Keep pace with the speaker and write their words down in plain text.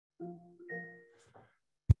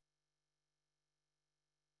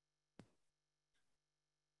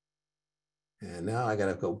And now I got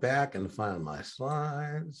to go back and find my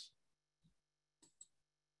slides.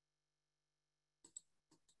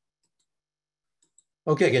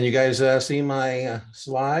 Okay, can you guys see my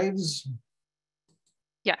slides?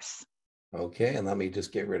 Yes. Okay, and let me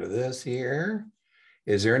just get rid of this here.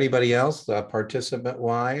 Is there anybody else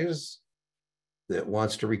participant-wise that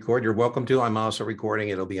wants to record? You're welcome to. I'm also recording.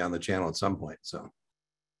 It'll be on the channel at some point. So,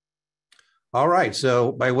 all right.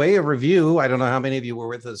 So by way of review, I don't know how many of you were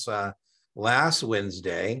with us last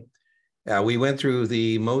Wednesday. We went through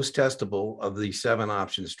the most testable of the 7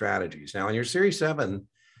 option strategies. Now in your series 7,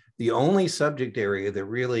 the only subject area that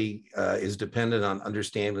really is dependent on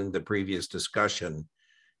understanding the previous discussion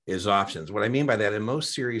is options. What I mean by that, in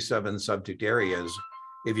most series 7 subject areas,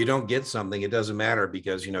 if you don't get something, it doesn't matter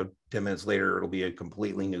because, 10 minutes later, it'll be a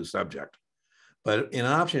completely new subject. But in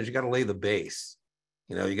options, you got to lay the base.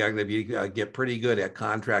 You got to get pretty good at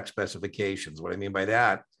contract specifications. What I mean by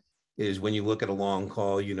that is when you look at a long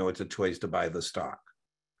call, it's a choice to buy the stock.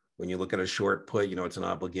 When you look at a short put, it's an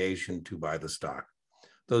obligation to buy the stock.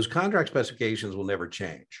 Those contract specifications will never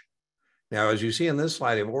change. Now, as you see in this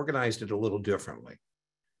slide, I've organized it a little differently.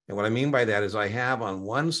 And what I mean by that is I have on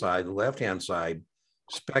one side, the left-hand side,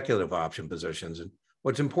 speculative option positions. And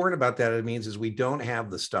what's important about that, it means is we don't have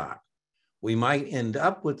the stock. We might end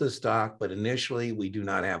up with the stock, but initially we do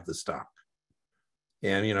not have the stock.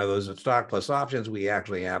 And, those are stock plus options, we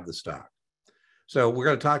actually have the stock. So we're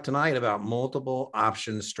going to talk tonight about multiple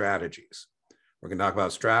option strategies. We're going to talk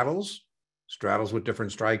about straddles. Straddles with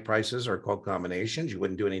different strike prices are called combinations. You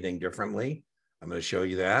wouldn't do anything differently. I'm going to show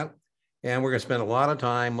you that. And we're going to spend a lot of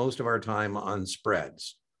time, most of our time, on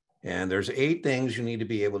spreads. And there's 8 things you need to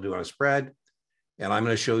be able to do on a spread. And I'm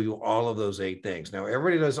going to show you all of those 8 things. Now,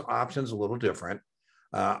 everybody does options a little different.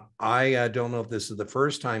 I don't know if this is the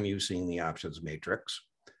first time you've seen the options matrix,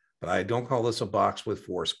 but I don't call this a box with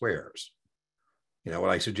 4 squares. What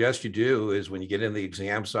I suggest you do is when you get in the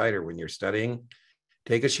exam site or when you're studying,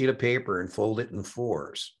 take a sheet of paper and fold it in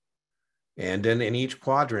 4s. And then in each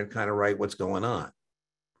quadrant, kind of write what's going on.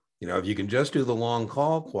 If you can just do the long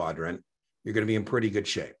call quadrant, you're going to be in pretty good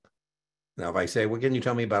shape. Now, if I say, what can you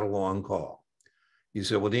tell me about a long call? You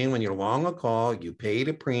say, well, Dean, when you're long a call, you paid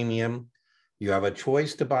a premium, you have a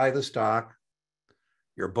choice to buy the stock,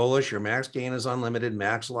 you're bullish, your max gain is unlimited,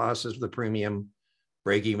 max loss is the premium,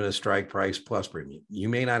 break even is strike price plus premium. You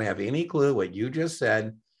may not have any clue what you just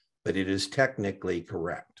said, but it is technically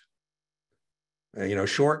correct.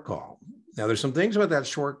 Short call. Now, there's some things about that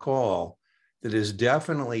short call that is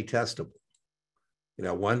definitely testable.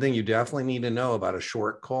 One thing you definitely need to know about a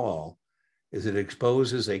short call is it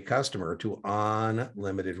exposes a customer to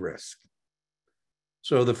unlimited risk.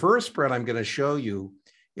 So the first spread I'm going to show you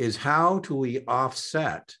is how do we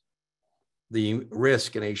offset the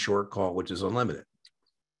risk in a short call, which is unlimited.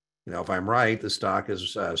 If I'm right, the stock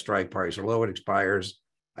is strike price or low, it expires.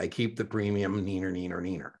 I keep the premium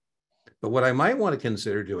neener. But what I might want to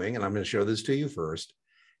consider doing, and I'm going to show this to you first,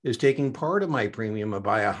 is taking part of my premium and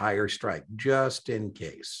buy a higher strike just in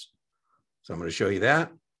case. So I'm going to show you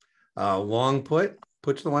that. Long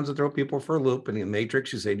puts the ones that throw people for a loop. And in the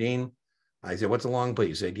matrix, you say, Dean, I say, what's a long put?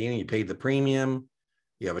 You say, Dean, you paid the premium.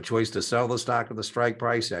 You have a choice to sell the stock at the strike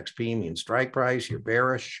price. XP means strike price. You're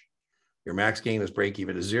bearish. Your max gain is break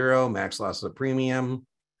even to 0. Max loss is a premium.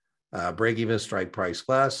 Break even is strike price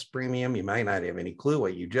less premium. You might not have any clue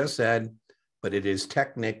what you just said, but it is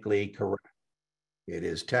technically correct. It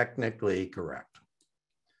is technically correct.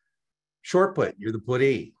 Short put, you're the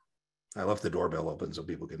putee. I left the doorbell open so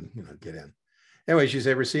people can get in. Anyways, you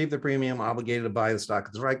say receive the premium, obligated to buy the stock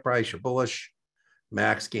at the strike price, you're bullish.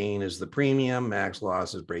 Max gain is the premium, max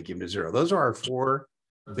loss is break even to 0. Those are our 4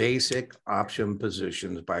 basic option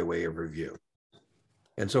positions by way of review.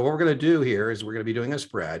 And so what we're going to do here is we're going to be doing a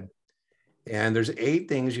spread. And there's 8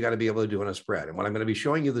 things you got to be able to do in a spread. And what I'm going to be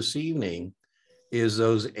showing you this evening is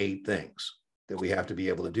those 8 things that we have to be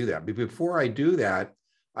able to do that. But before I do that,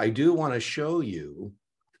 I do want to show you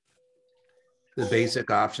the basic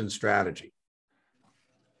option strategy.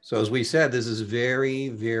 So as we said, this is very,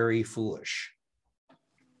 very foolish.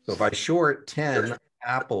 So if I short 10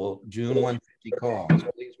 Apple June 150 calls,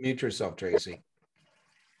 please mute yourself, Tracy.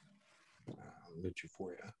 I'll mute you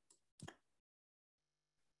for you.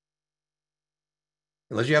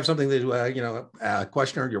 Unless you have something that,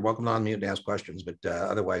 questioner, you're welcome to unmute and ask questions, but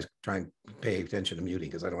otherwise try and pay attention to muting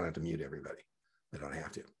because I don't have to mute everybody. I don't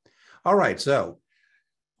have to. All right, so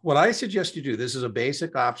what I suggest you do, this is a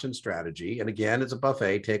basic option strategy. And again, it's a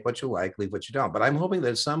buffet, take what you like, leave what you don't. But I'm hoping that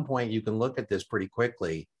at some point you can look at this pretty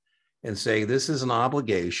quickly and say, this is an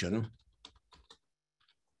obligation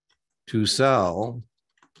to sell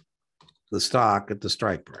the stock at the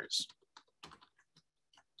strike price.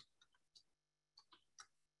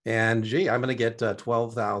 And gee, I'm going to get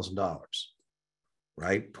 $12,000,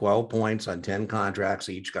 right? 12 points on 10 contracts,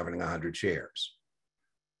 each governing 100 shares.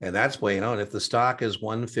 And that's way, and if the stock is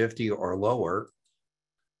 150 or lower,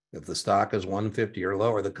 if the stock is 150 or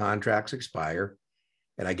lower, the contracts expire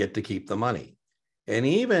and I get to keep the money. And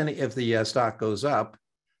even if the stock goes up,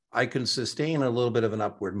 I can sustain a little bit of an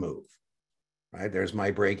upward move, right? There's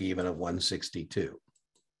my break even of 162.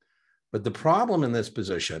 But the problem in this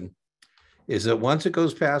position is that once it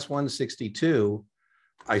goes past 162,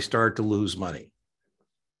 I start to lose money.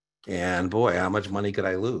 And boy, how much money could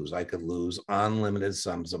I lose? I could lose unlimited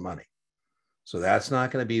sums of money. So that's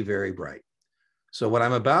not going to be very bright. So what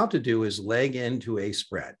I'm about to do is leg into a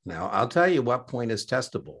spread. Now, I'll tell you what point is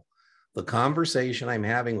testable. The conversation I'm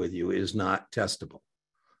having with you is not testable.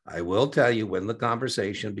 I will tell you when the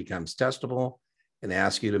conversation becomes testable and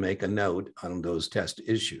ask you to make a note on those test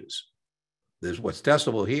issues. What's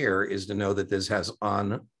testable here is to know that this has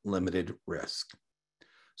unlimited risk.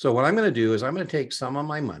 So what I'm going to do is I'm going to take some of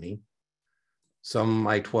my money, some of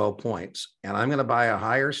my 12 points, and I'm going to buy a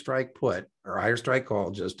higher strike put or higher strike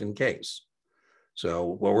call just in case. So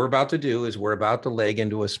what we're about to do is we're about to leg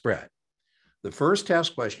into a spread. The first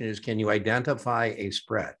test question is, can you identify a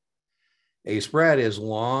spread? A spread is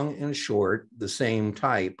long and short, the same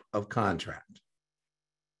type of contract.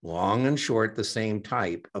 Long and short, the same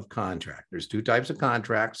type of contract. There's two types of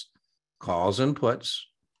contracts, calls and puts.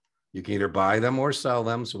 You can either buy them or sell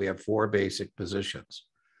them. So we have four basic positions.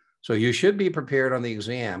 So you should be prepared on the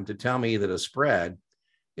exam to tell me that a spread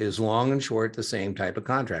is long and short, the same type of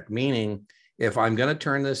contract, meaning if I'm going to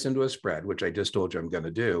turn this into a spread, which I just told you I'm going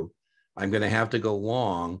to do, I'm going to have to go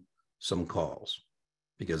long some calls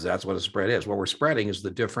because that's what a spread is. What we're spreading is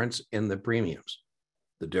the difference in the premiums,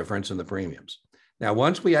 the difference in the premiums. Now,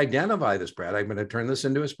 once we identify the spread, I'm going to turn this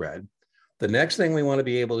into a spread. The next thing we want to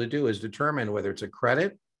be able to do is determine whether it's a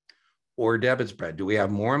credit or debit spread. Do we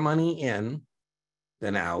have more money in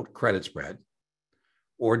than out, credit spread,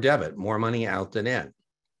 or debit, more money out than in?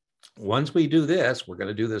 Once we do this, we're going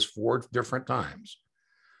to do this 4 different times.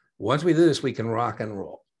 Once we do this, we can rock and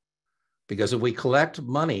roll. Because if we collect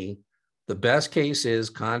money, the best case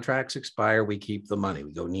is contracts expire, we keep the money.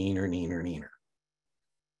 We go neener, neener, neener.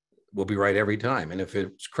 We'll be right every time. And if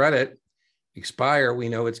it's credit, expire, we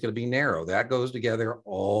know it's going to be narrow. That goes together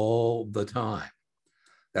all the time.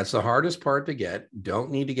 That's the hardest part to get.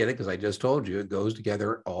 Don't need to get it because I just told you it goes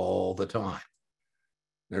together all the time.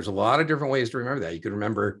 There's a lot of different ways to remember that. You can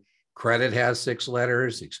remember credit has 6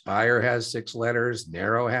 letters, expire has 6 letters,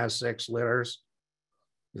 narrow has 6 letters.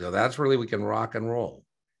 So that's really, we can rock and roll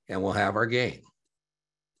and we'll have our gain.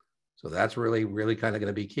 So that's really, really kind of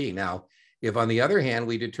going to be key. Now, if on the other hand,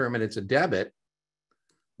 we determine it's a debit,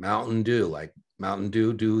 Mountain Dew, like Mountain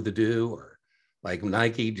Dew, do the do, or like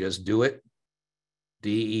Nike, just do it,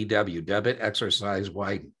 DEW, debit, exercise,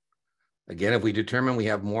 widen. Again, if we determine we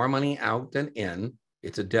have more money out than in,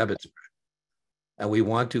 it's a debit spread. And we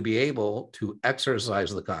want to be able to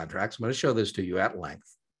exercise the contracts. I'm going to show this to you at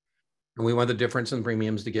length. And we want the difference in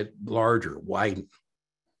premiums to get larger, widen.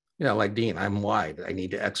 You know, like Dean, I'm wide. I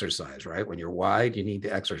need to exercise, right? When you're wide, you need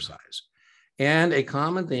to exercise. And a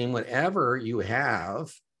common theme, whenever you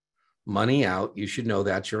have money out, you should know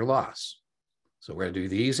that's your loss. So we're going to do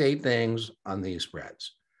these 8 things on these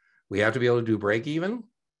spreads. We have to be able to do break even.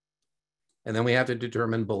 And then we have to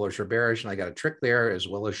determine bullish or bearish. And I got a trick there as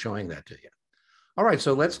well as showing that to you. All right,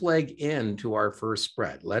 so let's leg into our first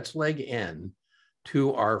spread. Let's leg in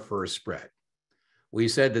to our first spread. We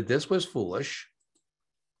said that this was foolish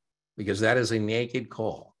because that is a naked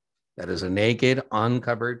call. That is a naked,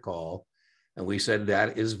 uncovered call. And we said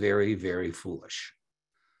that is very, very foolish.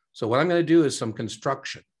 So what I'm going to do is some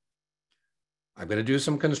construction. I'm going to do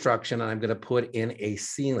some construction and I'm going to put in a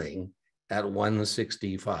ceiling at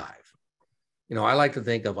 165. You know, I like to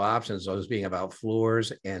think of options as being about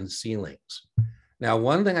floors and ceilings. Now,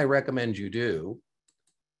 one thing I recommend you do,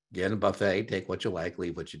 again, a buffet, take what you like,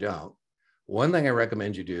 leave what you don't. One thing I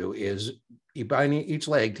recommend you do is you buy each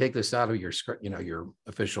leg, take this out of your, your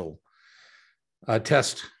official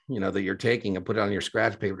test, that you're taking and put it on your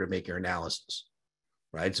scratch paper to make your analysis,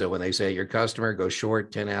 right? So when they say your customer goes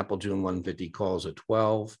short 10 Apple June 150 calls at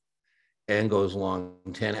 12 and goes long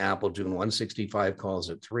 10 Apple June 165 calls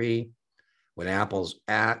at 3. When Apple's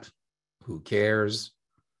at, who cares?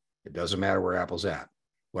 It doesn't matter where Apple's at.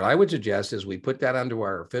 What I would suggest is we put that onto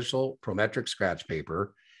our official Prometric scratch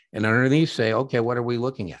paper and underneath say, okay, what are we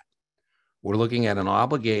looking at? We're looking at an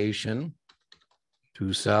obligation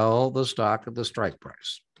to sell the stock at the strike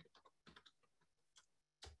price.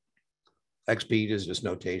 XP is just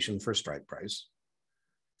notation for strike price.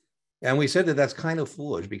 And we said that that's kind of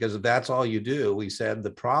foolish because if that's all you do, we said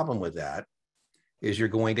the problem with that is you're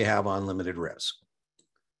going to have unlimited risk.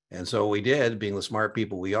 And so we did, being the smart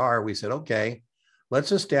people we are, we said, okay,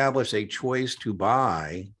 let's establish a choice to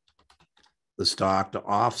buy the stock to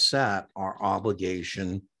offset our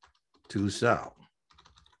obligation to sell.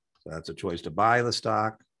 So that's a choice to buy the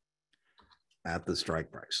stock at the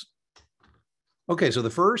strike price. Okay, so the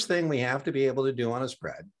first thing we have to be able to do on a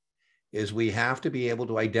spread is we have to be able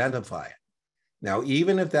to identify it. Now,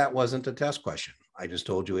 even if that wasn't a test question, I just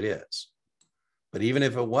told you it is. But even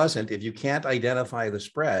if it wasn't, if you can't identify the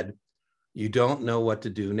spread, you don't know what to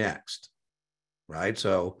do next, right?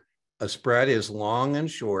 So a spread is long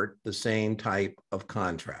and short, the same type of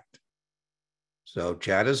contract. So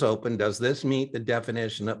chat is open. Does this meet the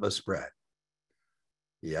definition of a spread?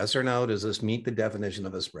 Yes or no? Does this meet the definition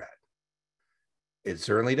of a spread? It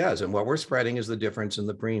certainly does. And what we're spreading is the difference in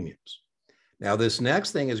the premiums. Now, this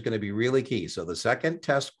next thing is going to be really key. So the second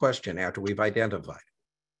test question after we've identified,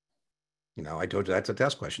 I told you that's a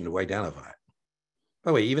test question to identify it. By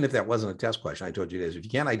the way, even if that wasn't a test question, I told you this, if you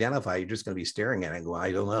can't identify, you're just going to be staring at it and go,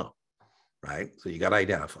 I don't know, right? So you got to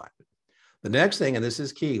identify it. The next thing, and this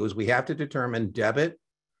is key, was we have to determine debit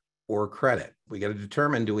or credit. We got to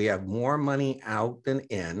determine, do we have more money out than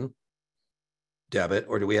in, debit,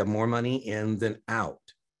 or do we have more money in than out?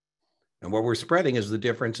 And what we're spreading is the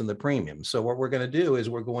difference in the premium. So what we're going to do is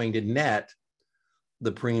we're going to net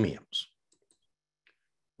the premiums.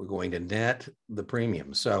 We're going to net the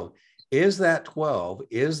premium. So is that 12?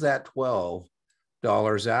 Is that $12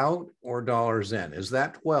 out or dollars in? Is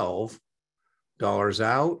that $12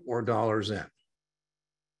 out or dollars in?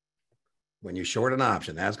 When you short an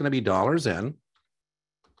option, that's going to be dollars in,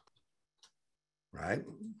 right?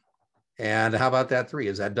 And how about that 3?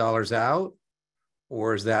 Is that dollars out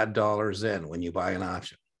or is that dollars in when you buy an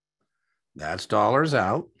option? That's dollars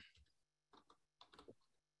out.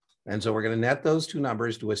 And so we're going to net those two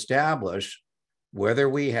numbers to establish whether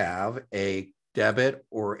we have a debit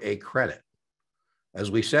or a credit.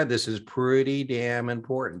 As we said, this is pretty damn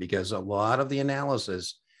important because a lot of the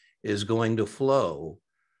analysis is going to flow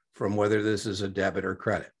from whether this is a debit or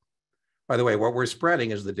credit. By the way, what we're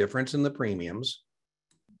spreading is the difference in the premiums.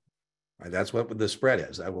 Right? That's what the spread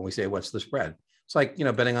is. When we say, what's the spread? It's like,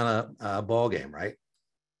 betting on a ball game, right?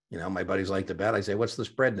 My buddies like to bet. I say, what's the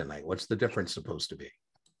spread tonight? What's the difference supposed to be?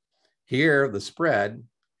 Here, the spread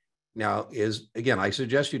now is, again, I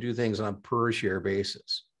suggest you do things on a per share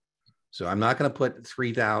basis. So I'm not going to put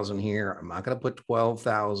 3,000 here. I'm not going to put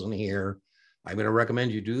 12,000 here. I'm going to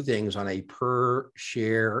recommend you do things on a per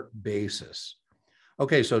share basis.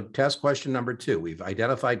 Okay, so test question number 2. We've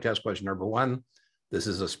identified test question number 1. This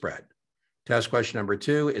is a spread. Test question number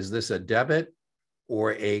 2, is this a debit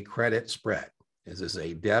or a credit spread? Is this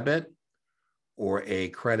a debit or a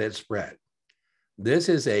credit spread? This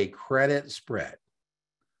is a credit spread.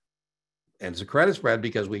 And it's a credit spread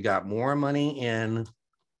because we got more money in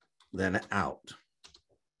than out.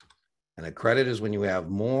 And a credit is when you have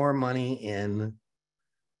more money in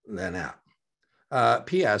than out.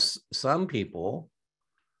 P.S. Some people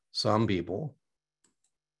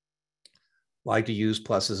like to use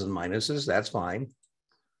pluses and minuses. That's fine.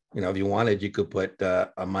 If you wanted, you could put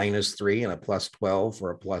a -3 and a +12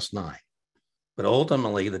 for a +9. But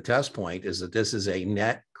ultimately, the test point is that this is a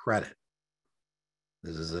net credit.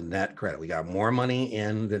 This is a net credit. We got more money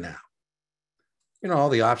in than out. All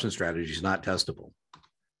the option strategies not testable.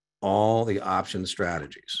 All the option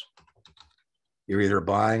strategies. You're either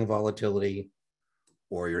buying volatility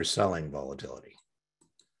or you're selling volatility.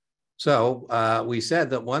 So we said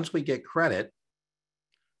that once we get credit,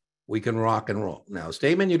 we can rock and roll. Now,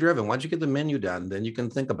 stay menu driven. Once you get the menu done, then you can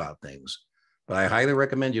think about things. But I highly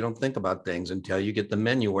recommend you don't think about things until you get the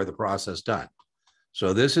menu or the process done.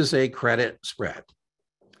 So this is a credit spread.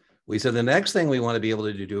 We said the next thing we want to be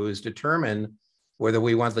able to do is determine whether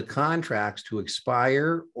we want the contracts to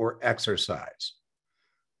expire or exercise.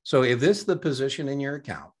 So if this is the position in your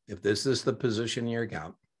account, I'll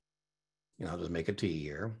just make a T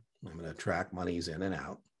here. I'm going to track monies in and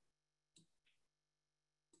out.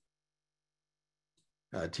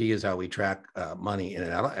 T is how we track money in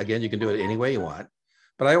and out. Again, you can do it any way you want,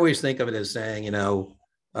 but I always think of it as saying,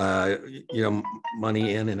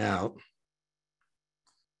 money in and out.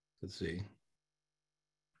 Let's see.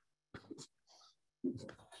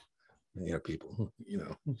 People,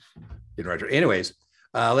 get right. Anyways,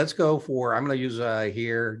 let's go for, I'm going to use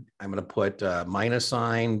here, I'm going to put minus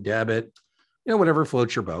sign, debit, whatever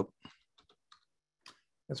floats your boat.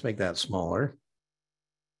 Let's make that smaller.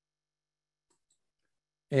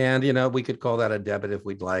 And, we could call that a debit if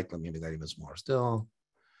we'd like. Let me make that even smaller still.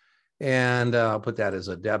 And I'll put that as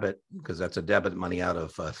a debit because that's a debit money out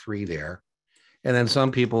of 3 there. And then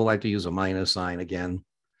some people like to use a minus sign again.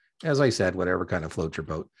 As I said, whatever kind of floats your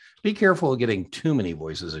boat. Be careful of getting too many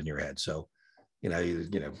voices in your head. So, you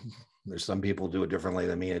know, there's some people do it differently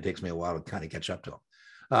than me, and it takes me a while to kind of catch up to them.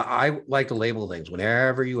 I like to label things.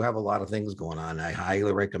 Whenever you have a lot of things going on, I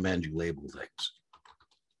highly recommend you label things.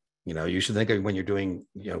 You know, you should think of when you're doing,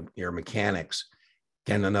 your mechanics,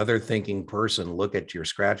 can another thinking person look at your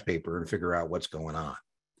scratch paper and figure out what's going on?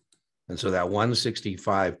 And so that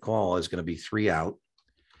 165 call is going to be 3 out.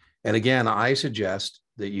 And again, I suggest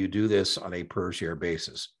that you do this on a per share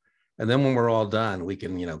basis. And then when we're all done, we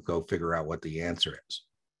can, go figure out what the answer is.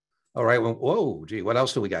 All right. Well, whoa, gee, what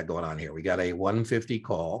else do we got going on here? We got a 150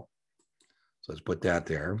 call. So let's put that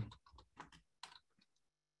there.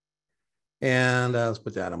 And let's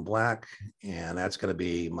put that in black. And that's going to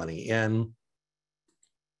be money in.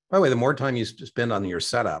 By the way, the more time you spend on your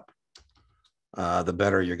setup, the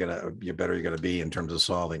better you're gonna be in terms of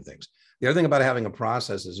solving things. The other thing about having a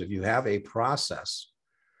process is if you have a process,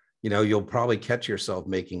 you'll probably catch yourself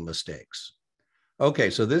making mistakes. Okay,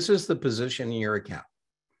 so this is the position in your account.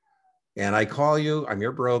 And I call you, I'm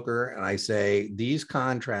your broker, and I say, these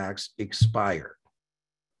contracts expired.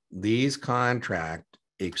 These contract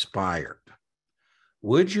expired.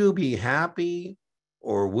 Would you be happy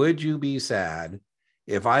or would you be sad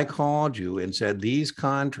if I called you and said these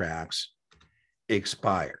contracts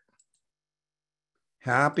expired?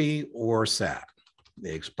 Happy or sad?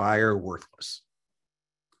 They expire worthless.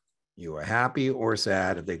 You are happy or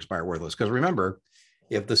sad if they expire worthless. Because remember,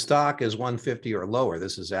 if the stock is 150 or lower,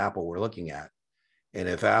 this is Apple we're looking at. And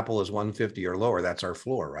if Apple is 150 or lower, that's our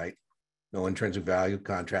floor, right? No intrinsic value,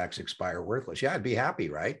 contracts expire worthless. Yeah, I'd be happy,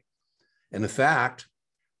 right? And in fact,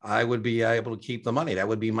 I would be able to keep the money. That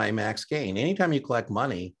would be my max gain. Anytime you collect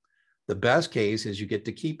money, the best case is you get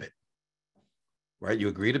to keep it, right? You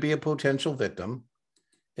agree to be a potential victim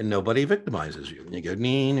and nobody victimizes you. And you go,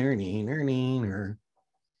 neener, neener, neener.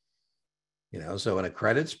 So in a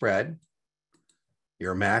credit spread,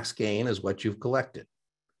 your max gain is what you've collected.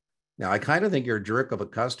 Now, I kind of think you're a jerk of a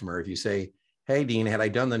customer if you say, hey, Dean, had I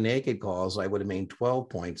done the naked calls, I would have made 12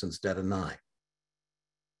 points instead of 9.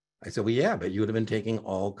 I said, well, yeah, but you would have been taking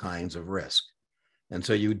all kinds of risk. And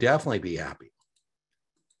so you'd definitely be happy.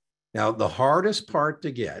 Now, the hardest part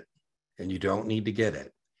to get, and you don't need to get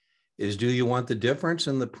it, is do you want the difference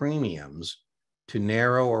in the premiums to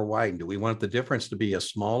narrow or widen? Do we want the difference to be a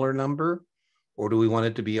smaller number or do we want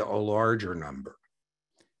it to be a larger number?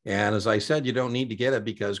 And as I said, you don't need to get it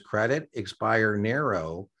because credit, expire,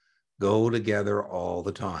 narrow go together all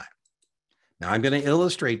the time. Now, I'm going to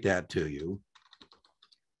illustrate that to you.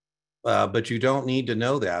 But you don't need to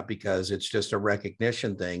know that because it's just a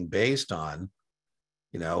recognition thing based on,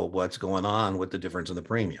 what's going on with the difference in the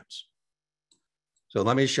premiums. So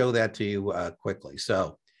let me show that to you quickly.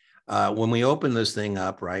 So when we open this thing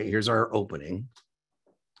up, right, here's our opening.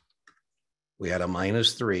 We had a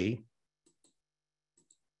 -3,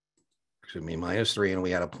 -3, and we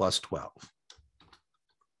had a +12.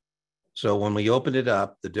 So when we opened it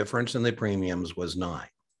up, the difference in the premiums was 9.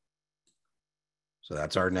 So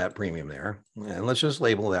that's our net premium there. And let's just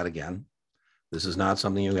label that again. This is not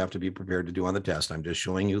something you have to be prepared to do on the test. I'm just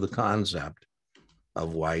showing you the concept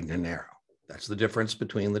of widen and narrow. That's the difference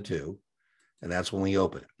between the two. And that's when we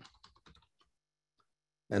open it.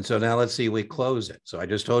 And so now let's see, we close it. So I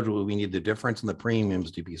just told you we need the difference in the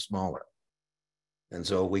premiums to be smaller. And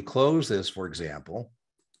so we close this, for example,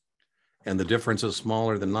 and the difference is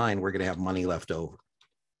smaller than 9, we're going to have money left over.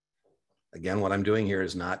 Again, what I'm doing here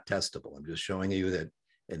is not testable. I'm just showing you that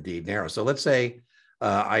indeed narrow. So let's say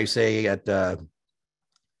I say at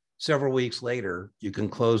several weeks later, you can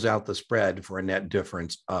close out the spread for a net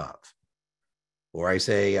difference of, or I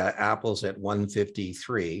say Apple's at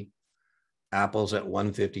 153, Apple's at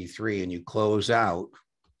 153, and you close out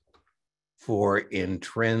for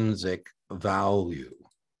intrinsic value.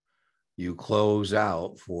 You close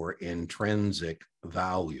out for intrinsic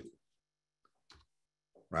value.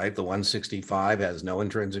 Right? The 165 has no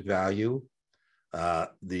intrinsic value.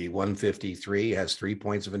 The 153 has 3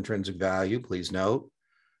 points of intrinsic value. Please note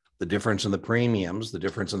the difference in the premiums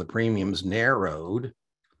narrowed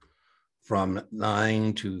from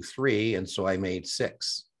 9 to 3. And so I made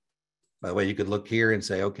 6. By the way, you could look here and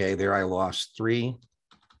say, okay, there I lost 3.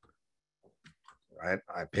 Right?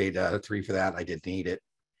 I paid 3 for that. I didn't need it.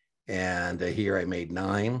 And here I made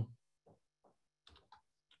 9.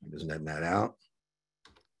 Just netting that out.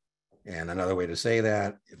 And another way to say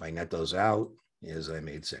that, if I net those out, is I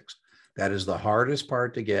made 6. That is the hardest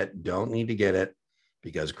part to get. Don't need to get it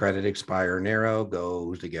because credit, expire, narrow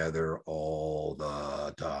goes together all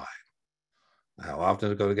the time. How often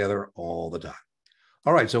does it go together? All the time.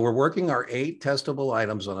 All right, so we're working our 8 testable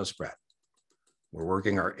items on a spread. We're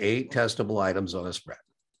working our 8 testable items on a spread.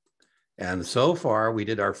 And so far, we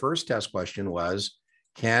did our first test question was,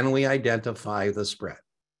 can we identify the spread?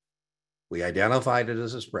 We identified it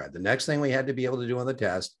as a spread. The next thing we had to be able to do on the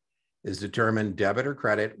test is determine debit or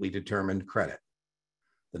credit. We determined credit.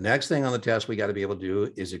 The next thing on the test we got to be able to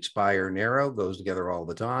do is expire narrow, goes together all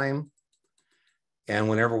the time. And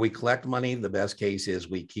whenever we collect money, the best case is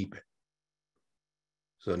we keep it.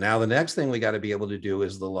 So now the next thing we got to be able to do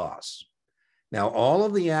is the loss. Now, all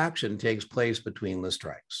of the action takes place between the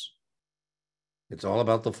strikes. It's all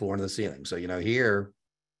about the floor and the ceiling. So, here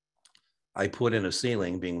I put in a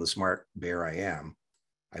ceiling, being the smart bear I am.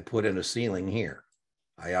 I put in a ceiling here.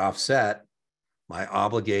 I offset my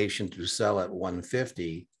obligation to sell at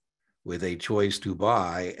 150 with a choice to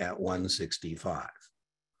buy at 165.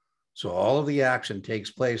 So all of the action takes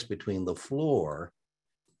place between the floor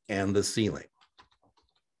and the ceiling.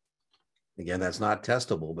 Again, that's not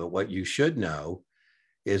testable, but what you should know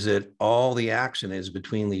is that all the action is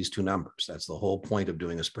between these two numbers. That's the whole point of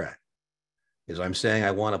doing a spread. Is I'm saying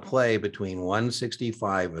I want to play between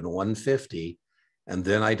 165 and 150, and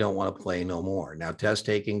then I don't want to play no more. Now, test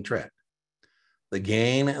taking trick. The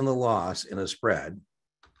gain and the loss in a spread,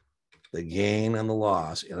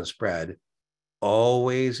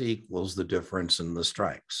 always equals the difference in the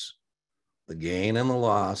strikes. The gain and the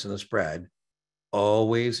loss in a spread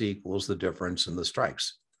always equals the difference in the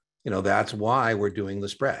strikes. That's why we're doing the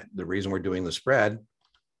spread. The reason we're doing the spread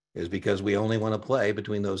is because we only want to play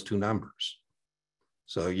between those two numbers.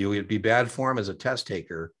 So you would be bad form as a test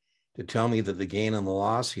taker to tell me that the gain and the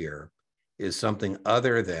loss here is something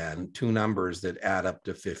other than two numbers that add up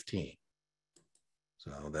to 15.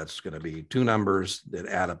 So that's going to be two numbers that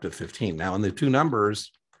add up to 15. Now, in the two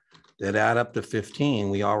numbers that add up to 15,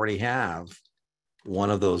 we already have one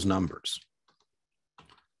of those numbers.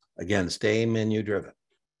 Again, stay menu driven.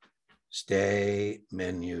 Stay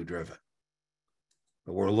menu driven.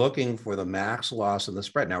 But we're looking for the max loss in the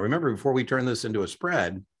spread. Now, remember, before we turn this into a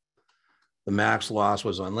spread, the max loss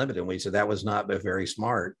was unlimited. And we said that was not a very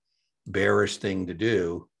smart, bearish thing to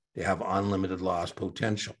do, to have unlimited loss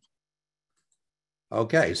potential.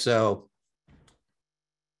 Okay, so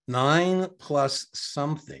 9 plus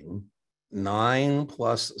something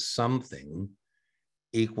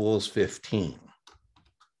equals 15.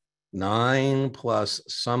 9 plus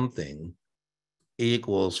something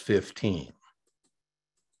equals 15.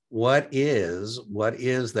 What is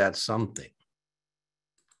that something?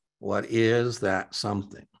 What is that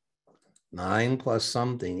something? 9 plus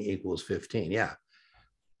something equals 15. Yeah,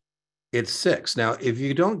 it's 6. Now, if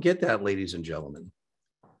you don't get that, ladies and gentlemen,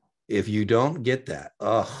 if you don't get that,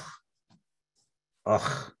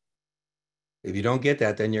 if you don't get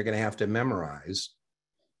that, then you're going to have to memorize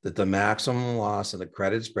that the maximum loss in the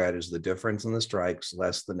credit spread is the difference in the strikes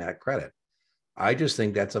less the net credit. I just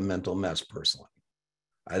think that's a mental mess personally.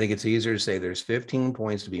 I think it's easier to say there's 15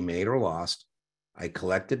 points to be made or lost. I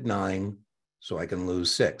collected 9, so I can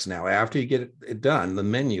lose 6. Now, after you get it done, the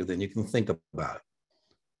menu, then you can think about it.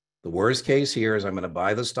 The worst case here is I'm going to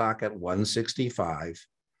buy the stock at 165.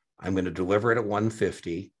 I'm going to deliver it at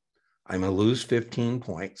 150. I'm going to lose 15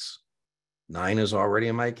 points. 9 is already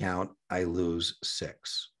in my account. I lose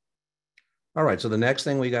 6. All right, so the next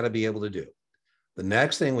thing we got to be able to do. The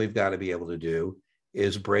next thing we've got to be able to do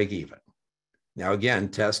is break even. Now, again,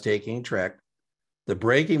 test taking trick. The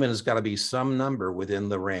break even has got to be some number within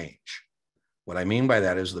the range. What I mean by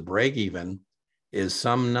that is the break even is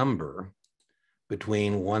some number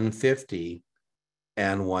between 150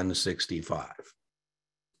 and 165.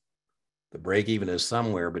 The break even is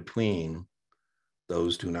somewhere between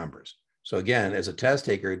those two numbers. So again, as a test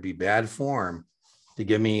taker, it'd be bad form to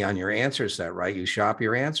give me on your answer set, right? You shop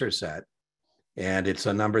your answer set and it's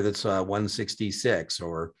a number that's 166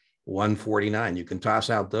 or 149. You can toss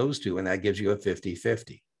out those two and that gives you a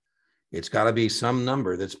 50-50. It's got to be some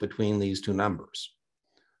number that's between these two numbers.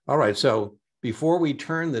 All right, so before we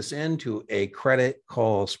turn this into a credit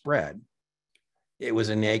call spread, it was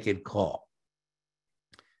a naked call.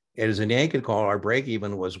 It is a naked call. Our break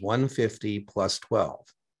even was 150 plus 12.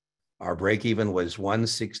 Our break even was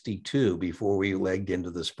 162 before we legged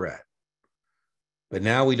into the spread. But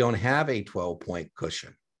now we don't have a 12-point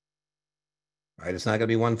cushion. Right? It's not going to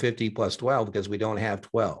be 150 plus 12 because we don't have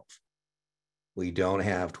 12. We don't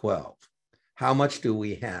have 12. How much do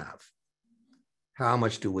we have? How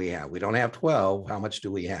much do we have? We don't have 12. How much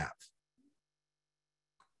do we have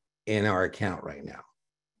in our account right now?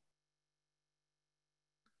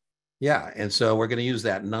 Yeah, and so we're going to use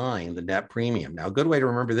that 9, the net premium. Now, a good way to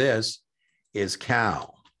remember this is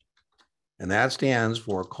CAL. And that stands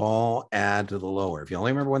for call, add to the lower. If you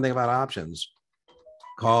only remember one thing about options,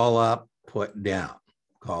 call up, put down,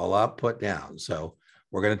 call up, put down. So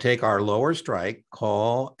we're going to take our lower strike,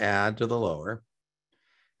 call, add to the lower,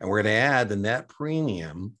 and we're going to add the net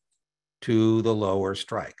premium to the lower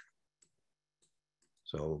strike.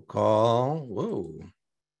 So call, whoa,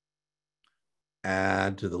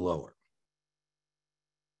 add to the lower.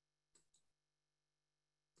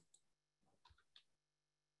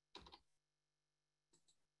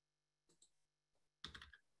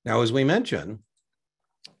 Now, as we mentioned,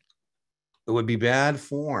 it would be bad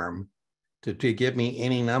form to give me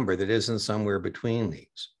any number that isn't somewhere between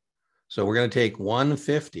these. So we're going to take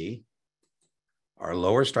 150, our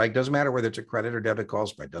lower strike. Doesn't matter whether it's a credit or debit call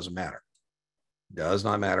spread, doesn't matter. Does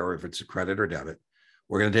not matter if it's a credit or debit.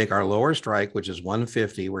 We're going to take our lower strike, which is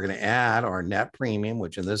 150. We're going to add our net premium,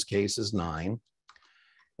 which in this case is 9.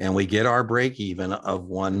 And we get our break even of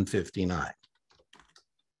 159.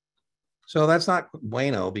 So that's not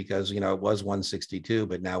bueno because, it was 162,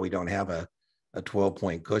 but now we don't have a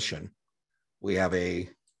 12-point cushion. We have a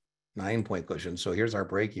 9-point cushion. So here's our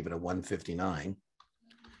break even of 159.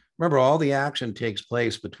 Remember, all the action takes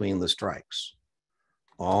place between the strikes.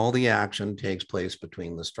 All the action takes place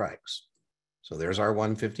between the strikes. So there's our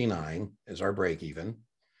 159 is our break even.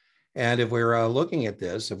 And if we're looking at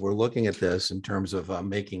this, in terms of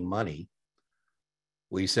making money,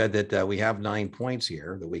 we said that we have 9 points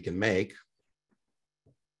here that we can make.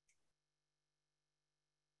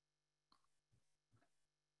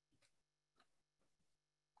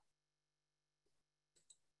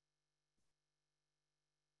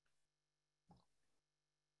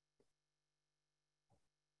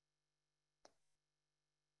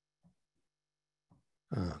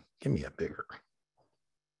 Give me a bigger.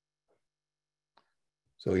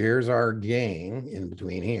 So here's our gain in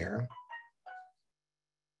between here.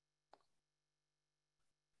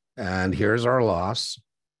 And here's our loss.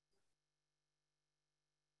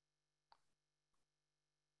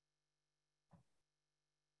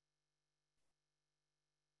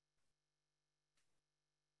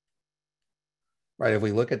 Right, if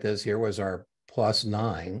we look at this, here was our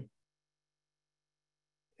 +9.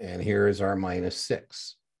 And here is our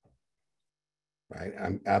 -6. Right,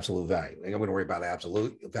 I'm absolute value. I'm going to worry about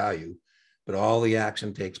absolute value, but all the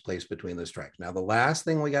action takes place between the strikes. Now, the last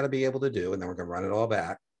thing we got to be able to do, and then we're going to run it all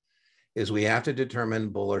back, is we have to determine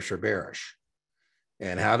bullish or bearish.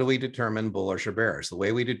 And how do we determine bullish or bearish? The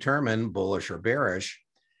way we determine bullish or bearish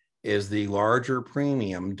is the larger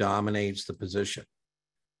premium dominates the position.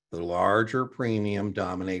 The larger premium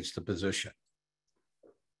dominates the position.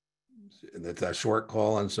 That's a short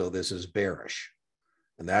call, and so this is bearish.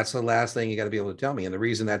 And that's the last thing you got to be able to tell me. And the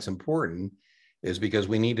reason that's important is because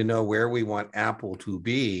we need to know where we want Apple to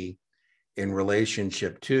be in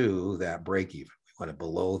relationship to that break even. We want it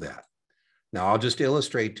below that. Now, I'll just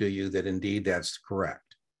illustrate to you that indeed that's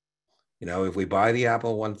correct. If we buy the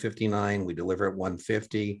Apple 159, we deliver at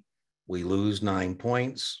 150, we lose 9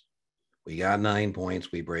 points. We got 9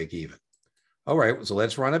 points, we break even. All right, so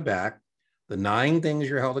let's run it back. The 9 things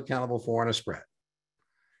you're held accountable for on a spread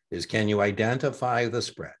is, can you identify the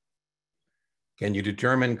spread? Can you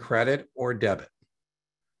determine credit or debit?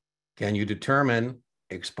 Can you determine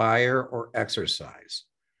expire or exercise,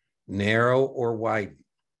 narrow or widen?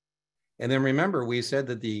 And then remember, we said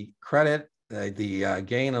that the credit, the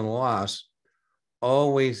gain and loss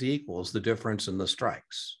always equals the difference in the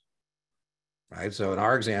strikes, right? So in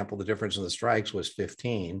our example, the difference in the strikes was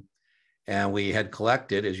 15, and we had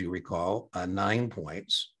collected, as you recall, 9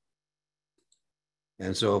 points.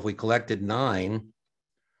 And so if we collected 9,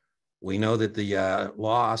 we know that the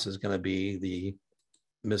loss is going to be the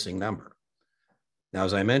missing number. Now,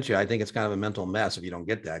 as I mentioned, I think it's kind of a mental mess if you don't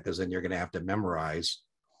get that, because then you're going to have to memorize,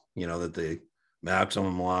 that the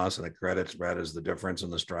maximum loss and the credit spread is the difference in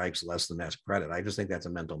the strikes less the net credit. I just think that's a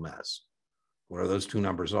mental mess. Whatever those 2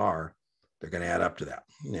 numbers are, they're going to add up to that.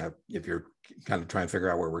 If you're kind of trying to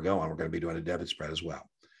figure out where we're going, we're going to be doing a debit spread as well.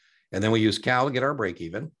 And then we use Cal to get our break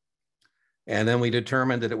even. And then we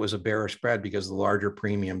determined that it was a bearish spread because the larger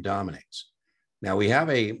premium dominates. Now, we have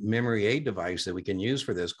a memory aid device that we can use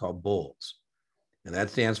for this called BULLS. And that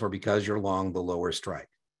stands for because you're long the lower strike.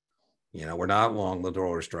 We're not long the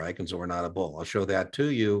lower strike, and so we're not a bull. I'll show that to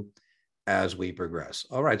you as we progress.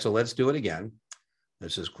 All right, so let's do it again.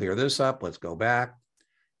 Let's just clear this up. Let's go back,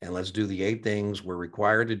 and let's do the 8 things we're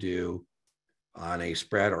required to do on a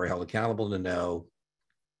spread, or held accountable to know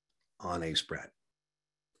on a spread.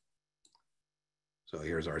 So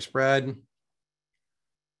here's our spread.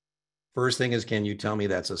 First thing is, can you tell me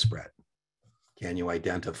that's a spread? Can you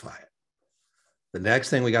identify it? The next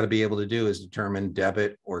thing we got to be able to do is determine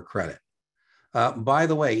debit or credit. By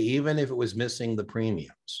the way, even if it was missing the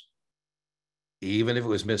premiums, even if it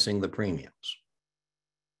was missing the premiums,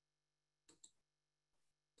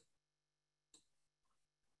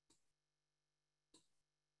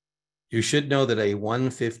 you should know that a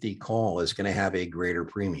 150 call is going to have a greater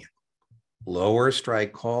premium. Lower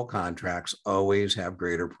strike call contracts always have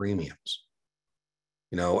greater premiums.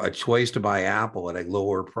 You know, a choice to buy Apple at a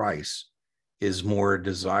lower price is more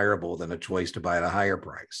desirable than a choice to buy at a higher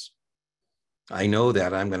price. I know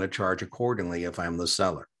that I'm going to charge accordingly if I'm the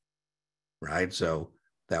seller, right? So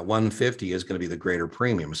that 150 is going to be the greater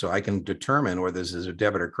premium. So I can determine whether this is a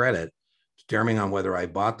debit or credit, determining on whether I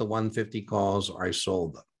bought the 150 calls or I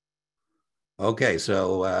sold them. Okay,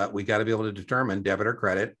 so we got to be able to determine debit or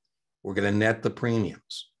credit. We're going to net the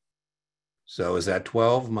premiums. So is that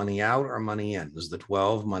 12 money out or money in? Is the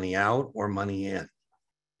 12 money out or money in?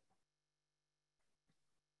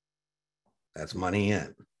 That's money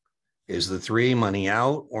in. Is the 3 money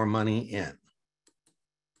out or money in?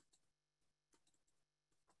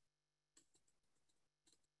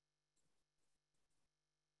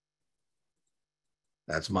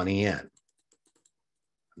 That's money in.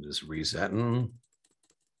 I'm just resetting.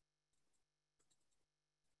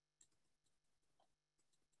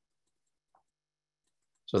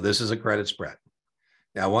 So this is a credit spread.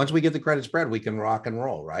 Now, once we get the credit spread, we can rock and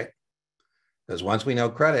roll, right? Because once we know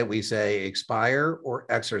credit, we say expire or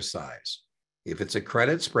exercise. If it's a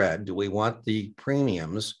credit spread, do we want the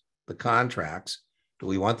premiums, the contracts, do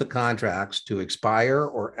we want the contracts to expire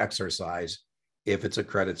or exercise if it's a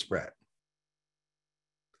credit spread?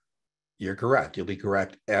 You're correct. You'll be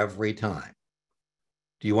correct every time.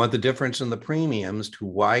 Do you want the difference in the premiums to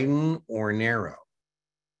widen or narrow?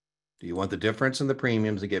 Do you want the difference in the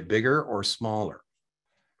premiums to get bigger or smaller?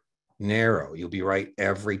 Narrow. You'll be right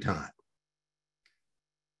every time.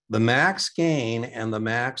 The max gain and the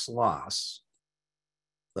max loss,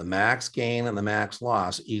 the max gain and the max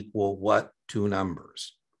loss equal what two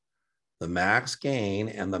numbers? The max gain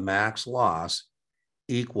and the max loss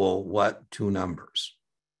equal what two numbers?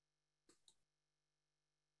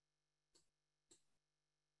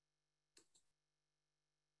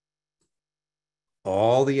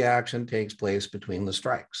 All the action takes place between the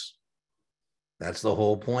strikes. That's the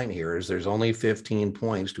whole point here, is there's only 15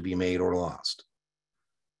 points to be made or lost.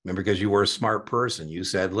 Remember, because you were a smart person, you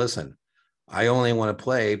said, listen, I only want to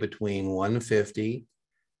play between 150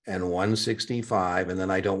 and 165, and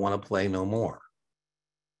then I don't want to play no more.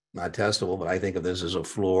 Not testable, but I think of this as a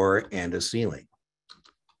floor and a ceiling.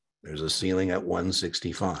 There's a ceiling at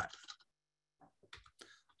 165.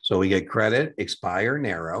 So we get credit, expire,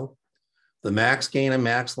 narrow. The max gain and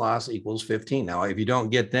max loss equals 15. Now, if you don't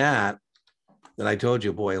get that, then I told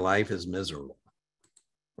you, boy, life is miserable,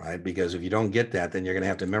 right? Because if you don't get that, then you're going to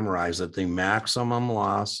have to memorize that the maximum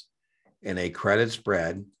loss in a credit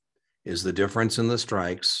spread is the difference in the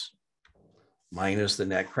strikes minus the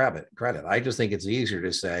net credit. I just think it's easier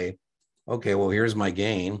to say, okay, well, here's my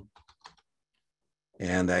gain.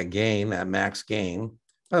 And that gain, that max gain,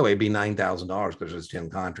 by the way, it'd be $9,000 because it's 10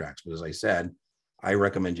 contracts. But as I said, I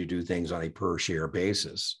recommend you do things on a per share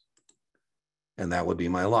basis. And that would be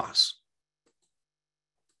my loss.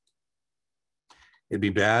 It'd be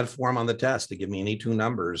bad form on the test to give me any two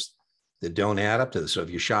numbers that don't add up to this. So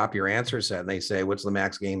if you shop your answer set and they say, what's the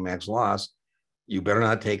max gain, max loss? You better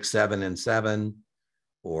not take 7 and 7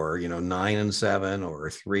 or, 9 and 7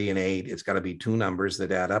 or 3 and 8. It's got to be two numbers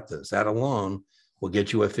that add up to this. That alone will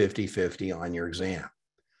get you a 50-50 on your exam.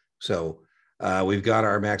 So we've got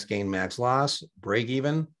our max gain, max loss, break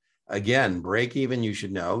even. Again, break even, you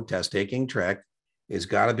should know, test taking trick is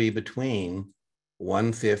got to be between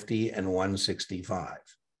 150 and 165.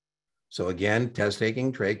 So again, test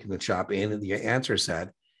taking trick, you can shop in the answer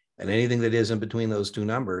set, and anything that isn't between those two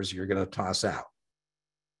numbers, you're going to toss out.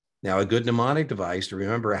 Now, a good mnemonic device to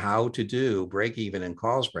remember how to do break even and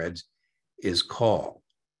call spreads is call,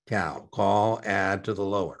 add to the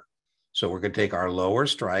lower. So we're going to take our lower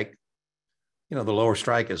strike. The lower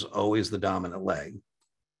strike is always the dominant leg.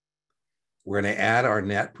 We're going to add our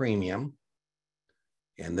net premium.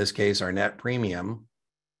 In this case, our net premium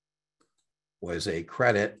was a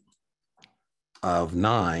credit of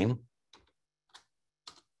 9.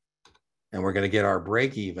 And we're going to get our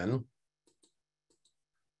break even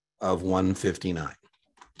of 159.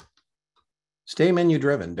 Stay menu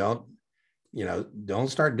driven. Don't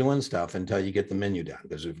start doing stuff until you get the menu down.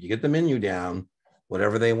 Because if you get the menu down,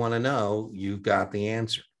 whatever they want to know, you've got the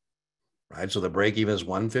answer, right? So the break even is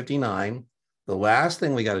 159. The last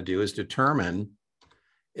thing we got to do is determine,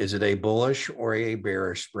 is it a bullish or a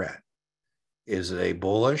bearish spread? Is it a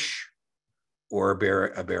bullish or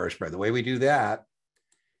a bearish spread? The way we do that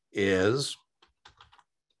is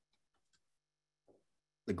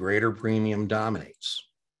the greater premium dominates.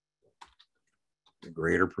 The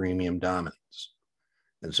greater premium dominates.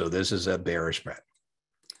 And so this is a bearish spread.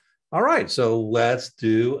 All right, so let's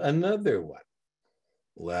do another one.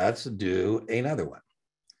 Let's do another one.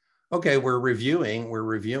 Okay, we're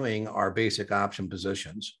reviewing our basic option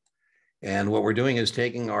positions. And what we're doing is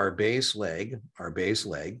taking our base leg,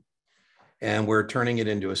 and we're turning it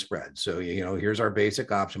into a spread. So, here's our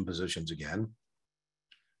basic option positions again.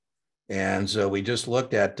 And so we just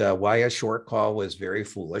looked at why a short call was very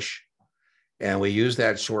foolish. And we used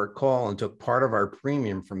that short call and took part of our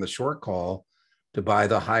premium from the short call to buy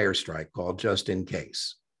the higher strike call just in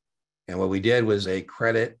case. And what we did was a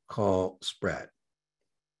credit call spread.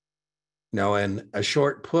 Now, in a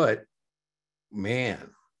short put, in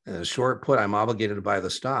a short put, I'm obligated to buy the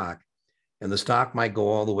stock, and the stock might go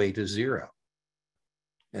all the way to zero.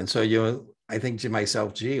 And so, I think to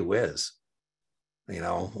myself, gee whiz,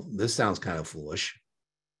 this sounds kind of foolish.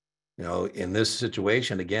 In this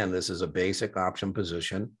situation, again, this is a basic option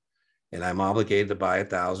position, and I'm obligated to buy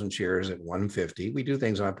 1,000 shares at 150. We do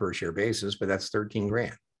things on a per share basis, but that's 13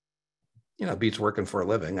 grand. It beats working for a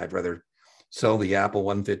living. I'd rather sell the Apple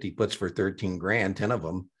 150 puts for 13 grand, 10 of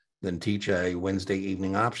them, than teach a Wednesday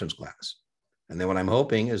evening options class. And then what I'm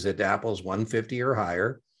hoping is that Apple's 150 or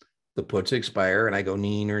higher, the puts expire, and I go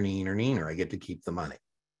neener. I get to keep the money.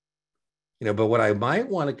 But what I might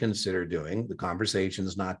want to consider doing, the conversation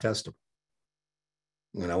is not testable.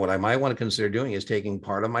 What I might want to consider doing is taking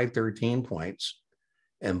part of my 13 points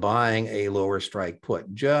and buying a lower strike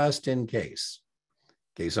put just in case.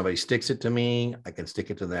 In case somebody sticks it to me, I can stick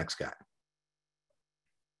it to the next guy.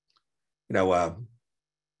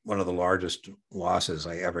 One of the largest losses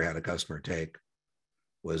I ever had a customer take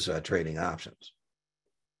was trading options.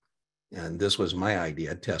 And this was my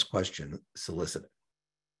idea, test question solicited.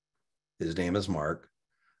 His name is Mark.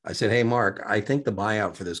 I said, hey, Mark, I think the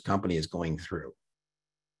buyout for this company is going through.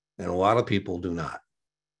 And a lot of people do not.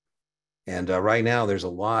 And right now, there's a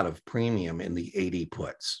lot of premium in the 80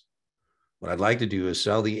 puts. What I'd like to do is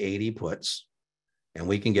sell the 80 puts, and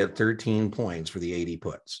we can get 13 points for the 80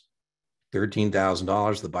 puts.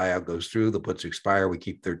 $13,000, the buyout goes through, the puts expire, we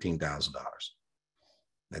keep $13,000.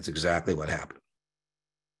 That's exactly what happened.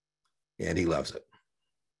 And he loves it.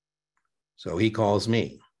 So he calls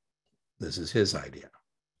me. This is his idea.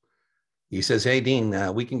 He says, hey,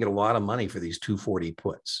 Dean, we can get a lot of money for these 240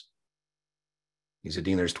 puts. He said,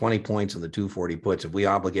 Dean, there's 20 points in the 240 puts. If we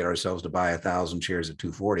obligate ourselves to buy 1,000 shares at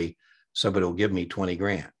 240, somebody will give me 20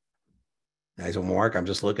 grand. And I said, Mark, I'm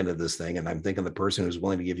just looking at this thing, and I'm thinking the person who's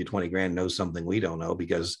willing to give you 20 grand knows something we don't know,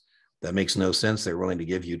 because that makes no sense. They're willing to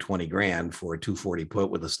give you 20 grand for a 240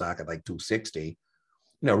 put with a stock at like 260.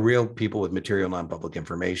 Real people with material non-public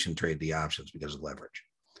information trade the options because of leverage.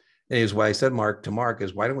 And here's what I said, to Mark,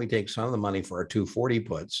 is why don't we take some of the money for our 240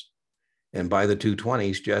 puts and buy the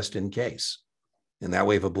 220s just in case? And that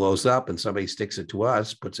way, if it blows up and somebody sticks it to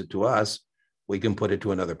us, puts it to us, we can put it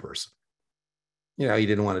to another person. He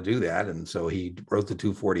didn't want to do that. And so he wrote the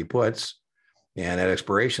 240 puts, and at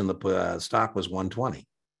expiration, the stock was 120.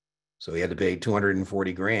 So he had to pay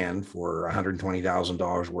 240 grand for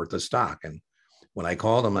 $120,000 worth of stock. And when I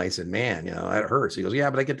called him, I said, man, that hurts. He goes,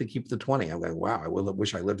 yeah, but I get to keep the 20. I'm like, wow, I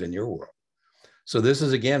wish I lived in your world. So this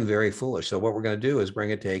is, again, very foolish. So what we're going to do is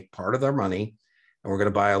take part of their money, and we're going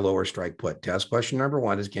to buy a lower strike put. Test question number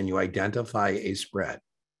one is, can you identify a spread?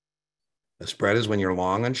 A spread is when you're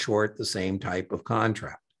long and short the same type of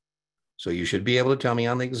contract. So you should be able to tell me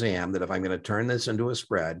on the exam that if I'm going to turn this into a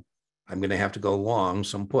spread, I'm going to have to go long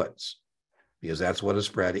some puts, because that's what a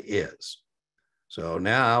spread is. So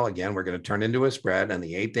now, again, we're going to turn into a spread, and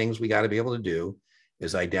the 8 things we got to be able to do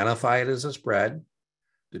is identify it as a spread,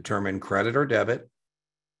 determine credit or debit,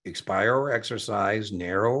 expire or exercise,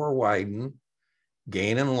 narrow or widen,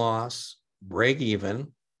 gain and loss, break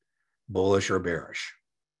even, bullish or bearish.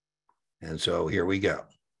 And so here we go.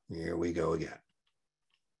 Here we go again.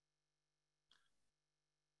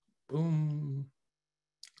 Boom.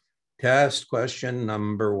 Test question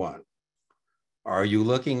number 1. Are you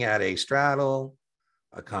looking at a straddle,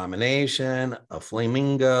 a combination, a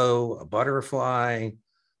flamingo, a butterfly,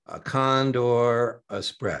 a condor, a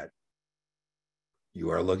spread?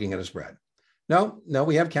 You are looking at a spread. No,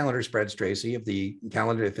 we have calendar spreads, Tracy. If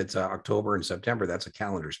it's October and September, that's a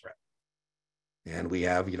calendar spread. And we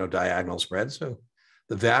have, diagonal spreads. So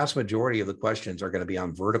the vast majority of the questions are going to be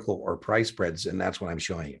on vertical or price spreads, and that's what I'm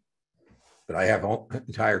showing you. But I have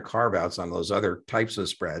entire carve-outs on those other types of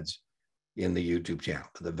spreads in the YouTube channel.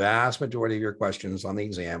 The vast majority of your questions on the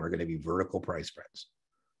exam are going to be vertical price spreads,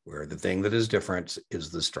 where the thing that is different is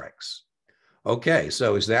the strikes. Okay,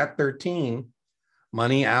 so is that 13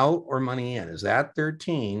 Money out or money in? Is that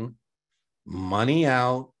 13 money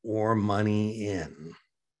out or money in?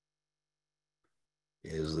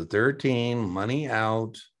 Is the 13 money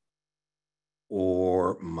out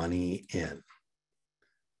or money in?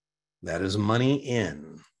 That is money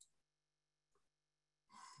in.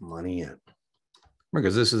 Money in.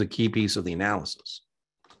 Because this is a key piece of the analysis.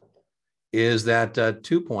 Is that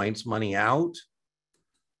 2 points money out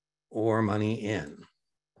or money in?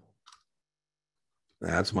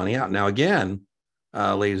 That's money out. Now, again,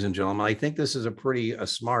 ladies and gentlemen, I think this is a pretty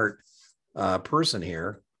smart person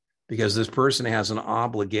here, because this person has an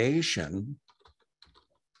obligation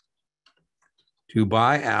to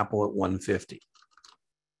buy Apple at 150.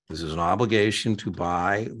 This is an obligation to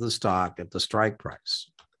buy the stock at the strike price.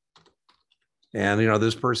 And,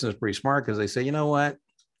 this person is pretty smart, because they say, you know what?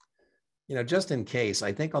 Just in case,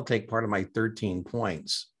 I think I'll take part of my 13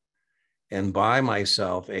 points and buy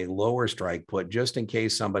myself a lower strike put, just in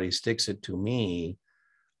case somebody sticks it to me,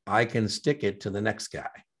 I can stick it to the next guy.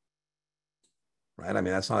 Right? I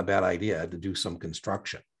mean, that's not a bad idea to do some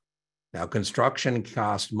construction. Now, construction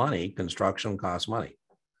costs money. Construction costs money.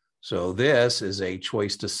 So this is a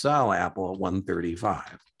choice to sell Apple at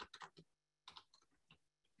 135.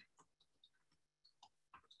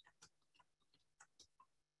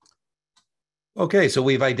 Okay, so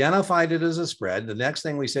we've identified it as a spread. The next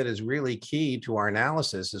thing we said is really key to our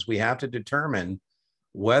analysis is we have to determine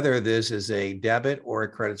whether this is a debit or a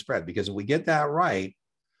credit spread, because if we get that right,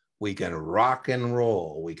 we can rock and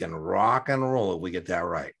roll. We can rock and roll if we get that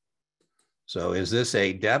right. So is this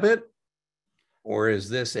a debit or is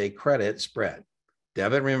this a credit spread?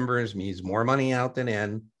 Debit, remember, means more money out than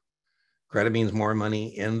in. Credit means more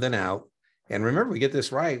money in than out. And remember, we get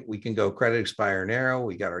this right, we can go credit, expire, narrow.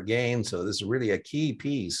 We got our gain. So this is really a key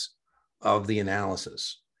piece of the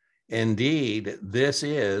analysis. Indeed, this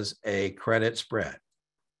is a credit spread.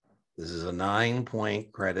 This is a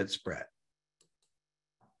 9-point credit spread.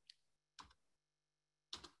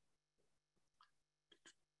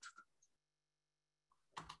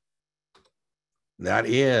 That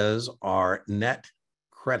is our net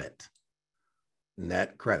credit.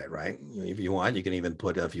 Net credit, right? If you want, you can even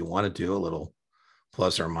put, if you wanted to, a little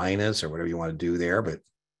plus or minus or whatever you want to do there, but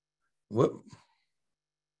whoop.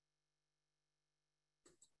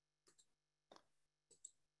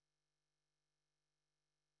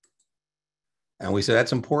 And we said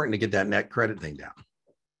that's important to get that net credit thing down.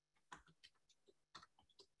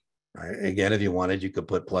 Right? Again, if you wanted, you could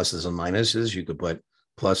put pluses and minuses. You could put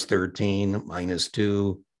plus 13, minus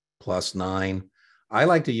 2, plus 9. I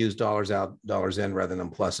like to use dollars out, dollars in rather than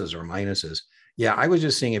pluses or minuses. Yeah, I was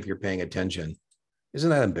just seeing if you're paying attention. Isn't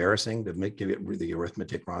that embarrassing to give it the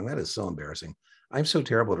arithmetic wrong? That is so embarrassing. I'm so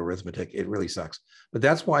terrible at arithmetic. It really sucks. But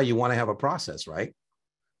that's why you want to have a process, right?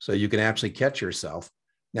 So you can actually catch yourself.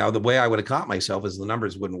 Now, the way I would have caught myself is the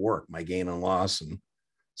numbers wouldn't work, my gain and loss. And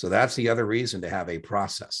so that's the other reason to have a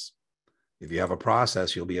process. If you have a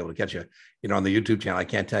process, you'll be able to catch it. On the YouTube channel, I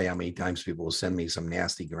can't tell you how many times people will send me some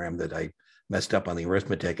nasty gram that I messed up on the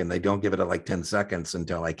arithmetic, and they don't give it like 10 seconds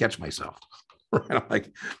until I catch myself. I'm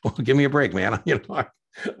like, well, give me a break, man. I'm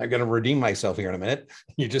going to redeem myself here in a minute.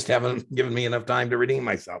 You just haven't given me enough time to redeem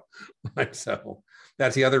myself. Right? So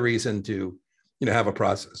that's the other reason to, have a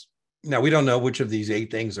process. Now, we don't know which of these 8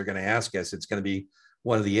 things they're going to ask us. It's going to be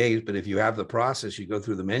one of the 8, but if you have the process, you go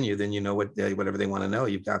through the menu, then you know whatever they want to know,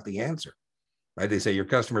 you've got the answer. Right? They say your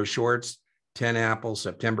customer shorts 10 Apple,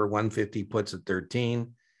 September 150 puts at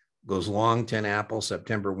 13, goes long 10 Apple,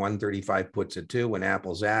 September 135 puts at 2. When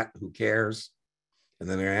Apple's at, who cares? And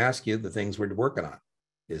then they're going to ask you the things we're working on.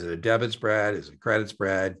 Is it a debit spread? Is it a credit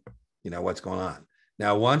spread? What's going on?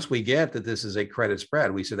 Now, once we get that this is a credit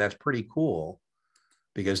spread, we say that's pretty cool,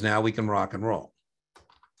 because now we can rock and roll.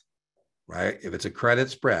 Right? If it's a credit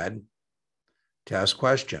spread, test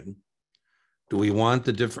question. Do we want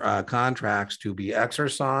the contracts to be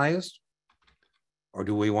exercised, or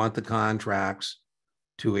do we want the contracts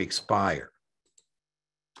to expire?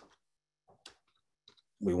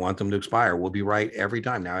 We want them to expire. We'll be right every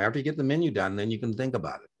time. Now, after you get the menu done, then you can think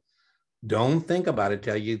about it. Don't think about it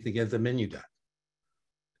till you get the menu done.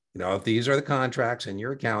 If these are the contracts in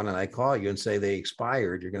your account and I call you and say they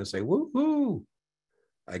expired, you're going to say, woo-hoo,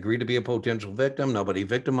 I agree to be a potential victim. Nobody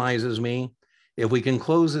victimizes me. If we can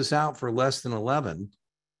close this out for less than 11,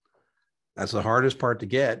 that's the hardest part to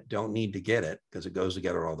get. Don't need to get it because it goes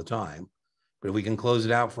together all the time. But if we can close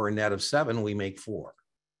it out for a net of 7, we make 4.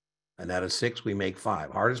 A net of 6, we make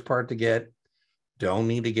 5. Hardest part to get. Don't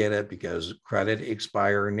need to get it because credit,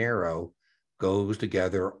 expire, narrow goes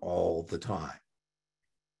together all the time.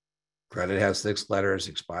 Credit has 6 letters,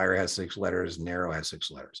 expire has 6 letters, narrow has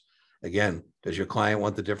 6 letters. Again, does your client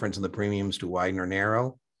want the difference in the premiums to widen or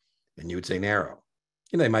narrow? And you would say narrow.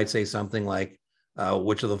 They might say something like,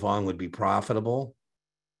 which of the following would be profitable,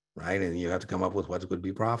 right? And you have to come up with what would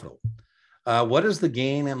be profitable. What does the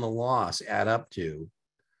gain and the loss add up to?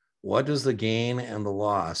 What does the gain and the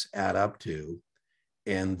loss add up to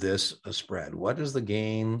in this spread? What does the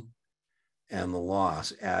gain and the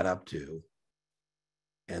loss add up to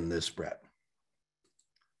in this spread?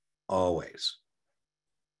 Always,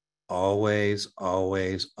 always,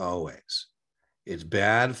 always, always. It's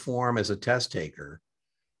bad form as a test taker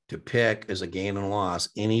to pick as a gain and loss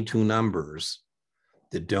any two numbers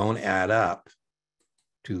that don't add up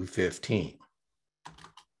to 15.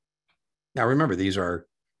 Now, remember, these are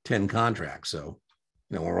 10 contracts. So,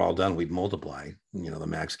 when we're all done, we'd multiply. The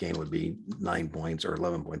max gain would be 9 points or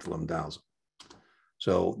 11 points, 11,000.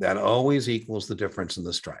 So that always equals the difference in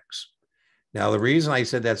the strikes. Now, the reason I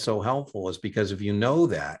said that's so helpful is because if you know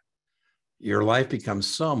that, your life becomes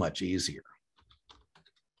so much easier.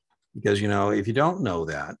 Because, if you don't know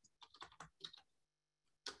that,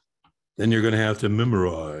 then you're going to have to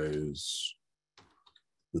memorize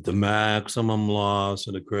that the maximum loss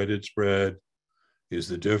in a credit spread is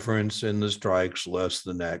the difference in the strikes less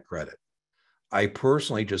the net credit. I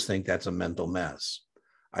personally just think that's a mental mess.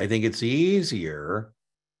 I think it's easier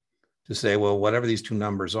to say, well, whatever these two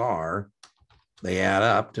numbers are, they add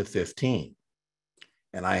up to 15.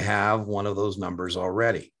 And I have one of those numbers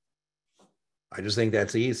already. I just think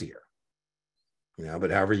that's easier.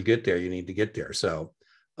 But however you get there, you need to get there. So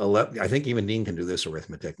 11, I think even Dean can do this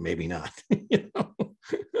arithmetic, maybe not.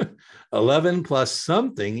 11 plus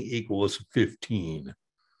something equals 15.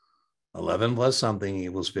 11 plus something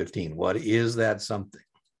equals 15. What is that something?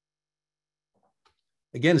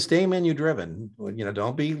 Again, stay menu driven.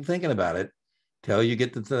 Don't be thinking about it till you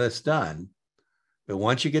get this done. But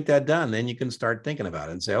once you get that done, then you can start thinking about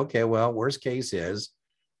it and say, okay, well, worst case is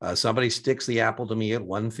somebody sticks the apple to me at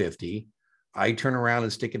 150. I turn around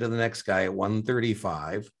and stick it to the next guy at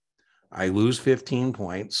 135. I lose 15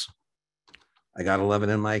 points. I got 11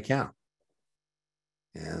 in my account.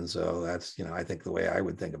 And so that's, I think the way I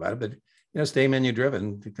would think about it. But, stay menu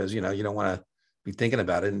driven because, you don't want to be thinking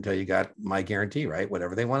about it until you got my guarantee, right?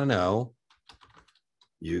 Whatever they want to know,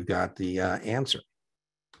 you got the answer.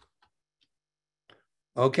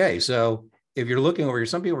 Okay, so if you're looking over here,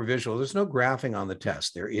 some people are visual. There's no graphing on the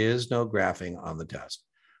test. There is no graphing on the test.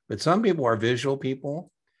 But some people are visual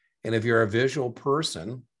people. And if you're a visual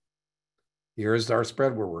person, here's our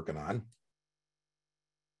spread we're working on.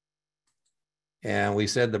 And we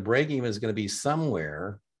said the break even is going to be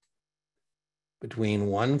somewhere between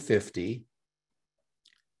 150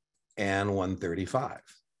 and 135.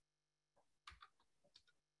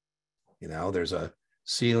 There's a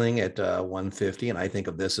ceiling at 150, and I think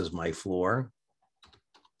of this as my floor.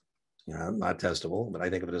 Not testable, but I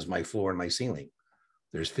think of it as my floor and my ceiling.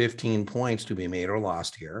 There's 15 points to be made or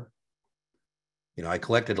lost here. I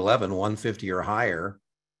collected 11, 150 or higher.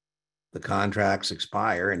 The contracts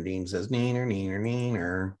expire, and Dean says, neener, neener,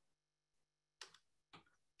 neener.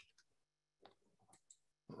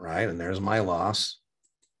 Right, and there's my loss.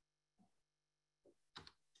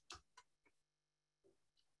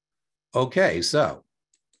 Okay, so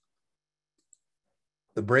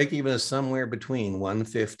the break even is somewhere between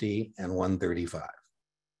 150 and 135.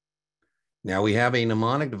 Now we have a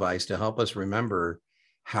mnemonic device to help us remember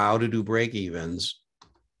how to do break evens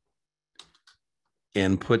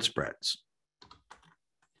in put spreads.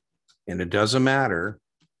 And it doesn't matter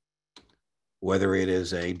whether it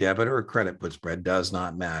is a debit or a credit put spread, does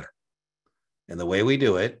not matter. And the way we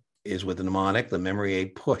do it is with the mnemonic, the memory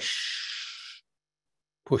aid push,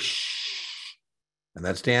 push. And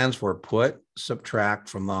that stands for put, subtract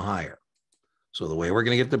from the higher. So the way we're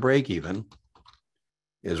going to get the break even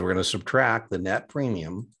is we're going to subtract the net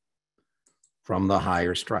premium from the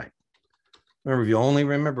higher strike. Remember, if you only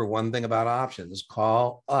remember one thing about options,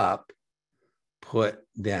 call up, put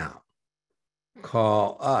down.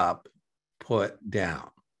 Call up, put down.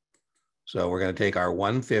 So we're going to take our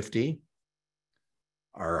 150,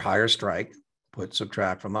 our higher strike, put,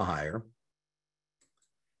 subtract from the higher.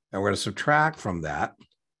 And we're going to subtract from that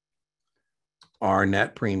our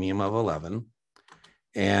net premium of 11.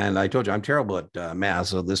 And I told you I'm terrible at math,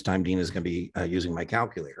 so this time Dean is going to be using my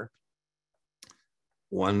calculator.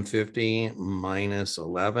 150 minus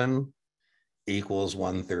 11 equals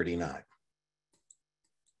 139.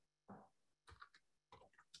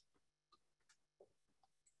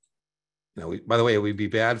 By the way, it would be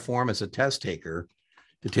bad form as a test taker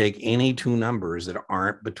to take any two numbers that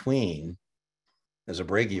aren't between, as a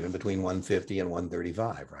break even between 150 and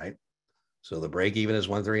 135, right? So the break even is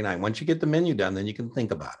 139. Once you get the menu done, then you can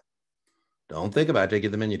think about it. Don't think about it,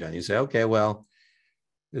 take the menu down. You say, okay, well,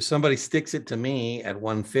 if somebody sticks it to me at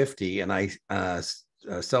 150 and I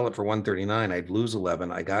sell it for 139, I'd lose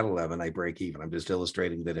 11. I got 11, I break even. I'm just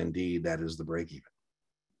illustrating that indeed that is the break even.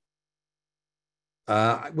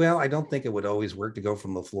 Well, I don't think it would always work to go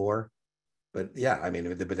from the floor, but yeah, I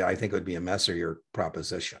mean, but I think it would be a messier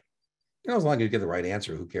proposition. As long as you get the right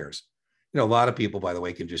answer, who cares? A lot of people, by the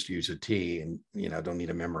way, can just use a T and, don't need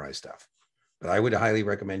to memorize stuff. But I would highly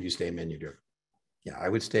recommend you stay menu driven. Yeah, I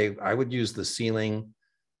would use the ceiling,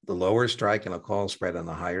 the lower strike and a call spread, and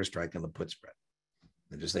the higher strike and the put spread.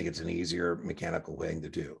 I just think it's an easier mechanical thing to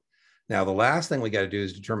do. Now, the last thing we got to do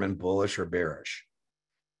is determine bullish or bearish.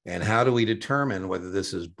 And how do we determine whether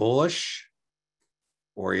this is bullish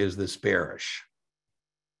or is this bearish?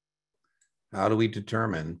 How do we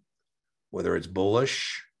determine whether it's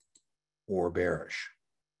bullish or bearish?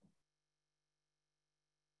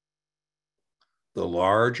 The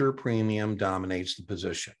larger premium dominates the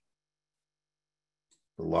position.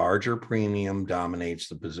 The larger premium dominates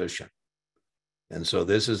the position. And so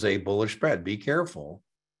this is a bullish spread. Be careful.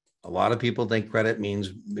 A lot of people think credit means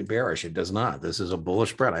bearish. It does not. This is a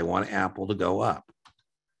bullish spread. I want Apple to go up.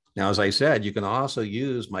 Now, as I said, you can also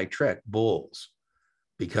use my trick, bulls,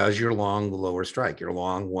 because you're long the lower strike. You're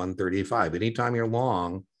long 135. Anytime you're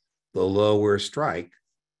long the lower strike,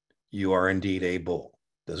 you are indeed a bull.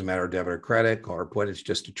 Doesn't matter debit or credit, call or put, it's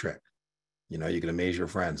just a trick. You can amaze your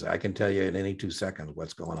friends. I can tell you in any 2 seconds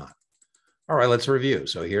what's going on. All right, let's review.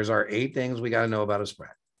 So here's our 8 things we got to know about a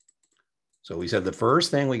spread. So we said the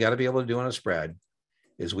first thing we got to be able to do on a spread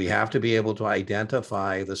is we have to be able to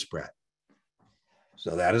identify the spread.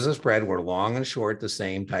 So that is a spread where long and short the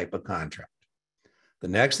same type of contract. The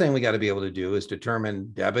next thing we got to be able to do is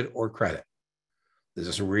determine debit or credit. This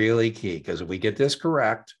is really key because if we get this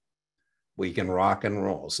correct, we can rock and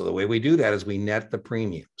roll. So the way we do that is we net the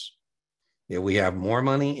premiums. If we have more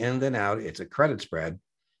money in than out, it's a credit spread.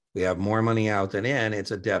 We have more money out than in,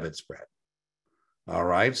 it's a debit spread. All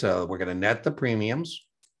right, so we're going to net the premiums.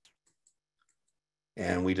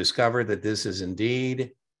 And we discovered that this is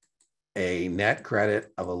indeed a net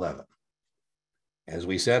credit of 11. As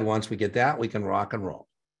we said, once we get that, we can rock and roll.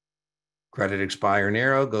 Credit, expire,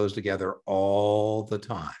 narrow goes together all the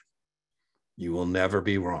time. You will never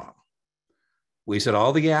be wrong. We said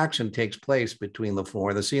all the action takes place between the floor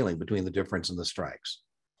and the ceiling, between the difference in the strikes.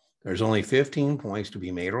 There's only 15 points to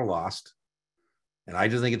be made or lost. And I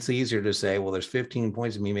just think it's easier to say, well, there's 15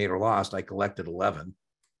 points to be made or lost. I collected 11,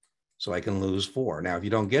 so I can lose 4. Now, if you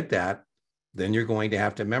don't get that, then you're going to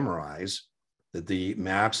have to memorize that the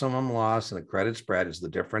maximum loss in a credit spread is the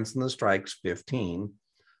difference in the strikes, 15,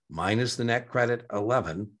 minus the net credit,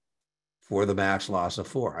 11, for the max loss of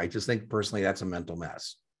 4. I just think personally that's a mental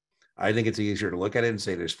mess. I think it's easier to look at it and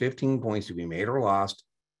say there's 15 points to be made or lost.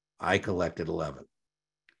 I collected 11.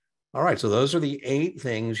 All right, so those are the 8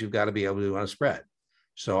 things you've got to be able to do on a spread.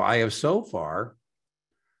 So I have so far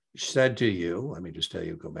said to you, let me just tell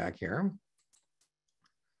you, go back here.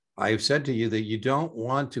 I've said to you that you don't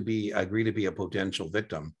want to agree to be a potential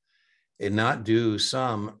victim and not do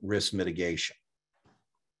some risk mitigation.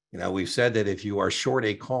 We've said that if you are short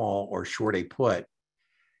a call or short a put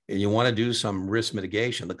and you want to do some risk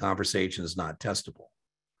mitigation, the conversation is not testable.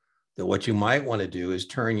 That what you might want to do is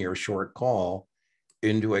turn your short call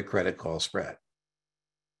into a credit call spread.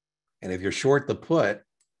 And if you're short the put,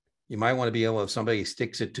 you might want to be able, if somebody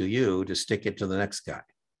sticks it to you, to stick it to the next guy.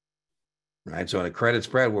 Right? So in a credit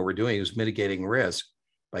spread, what we're doing is mitigating risk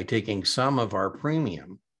by taking some of our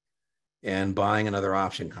premium and buying another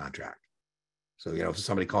option contract. So, if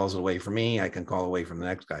somebody calls it away from me, I can call away from the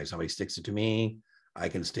next guy. Somebody sticks it to me, I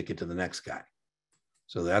can stick it to the next guy.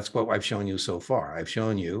 So that's what I've shown you so far. I've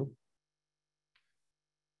shown you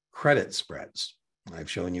credit spreads. I've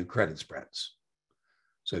shown you credit spreads.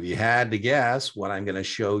 So if you had to guess what I'm going to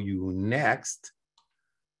show you next,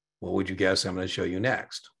 what would you guess I'm going to show you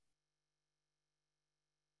next?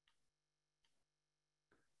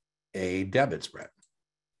 A debit spread.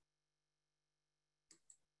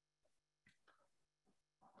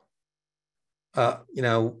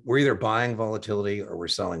 We're either buying volatility or we're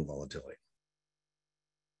selling volatility.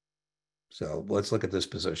 So let's look at this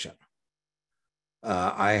position.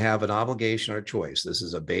 I have an obligation or choice. This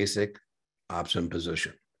is a basic option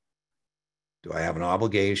position. Do I have an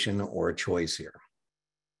obligation or a choice here?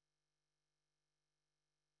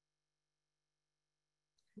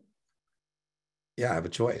 Yeah, I have a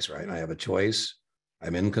choice, right? I have a choice.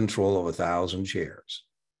 I'm in control of 1,000 shares.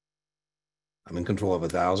 I'm in control of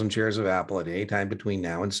 1,000 shares of Apple at any time between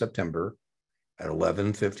now and September at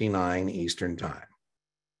 11:59 Eastern Time.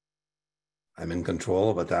 I'm in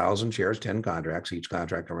control of 1,000 shares, 10 contracts. Each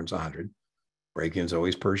contract earns 100. Break-even is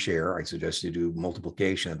always per share. I suggest you do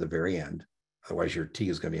multiplication at the very end. Otherwise, your T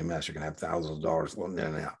is going to be a mess. You're going to have thousands of dollars floating in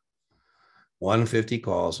and out. 150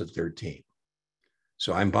 calls at 13.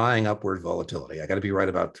 So I'm buying upward volatility. I got to be right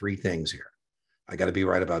about three things here. I got to be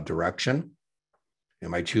right about direction.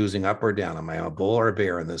 Am I choosing up or down? Am I a bull or a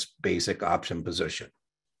bear in this basic option position?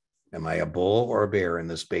 Am I a bull or a bear in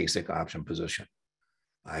this basic option position?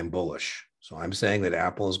 I'm bullish. So I'm saying that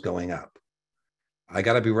Apple is going up. I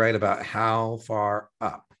got to be right about how far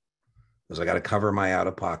up, because I got to cover my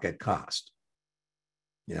out-of-pocket cost.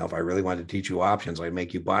 You know, if I really wanted to teach you options, I'd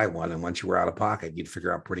make you buy one. And once you were out of pocket, you'd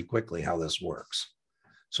figure out pretty quickly how this works.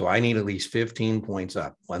 So I need at least 15 points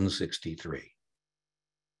up, 163.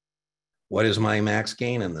 What is my max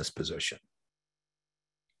gain in this position?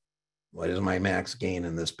 What is my max gain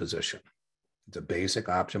in this position? It's a basic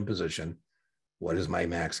option position. What is my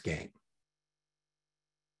max gain?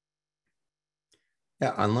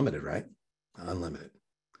 Yeah, unlimited, right? Unlimited.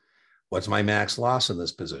 What's my max loss in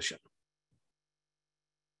this position?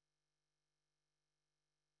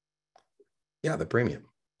 Yeah, the premium.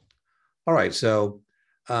 All right, so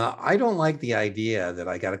I don't like the idea that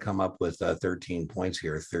I got to come up with 13 points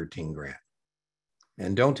here, 13 grand.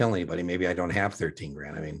 And don't tell anybody, maybe I don't have 13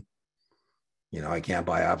 grand. I mean, you know, I can't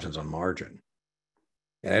buy options on margin.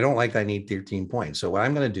 And I don't like I need 13 points. So what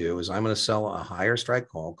I'm going to do is I'm going to sell a higher strike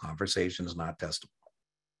call, conversation is not testable,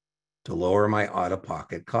 to lower my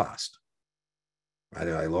out-of-pocket cost. Right?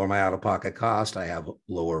 If I lower my out-of-pocket cost, I have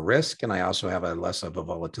lower risk, and I also have a less of a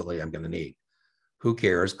volatility I'm going to need. Who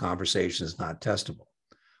cares? Conversation is not testable.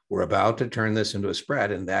 We're about to turn this into a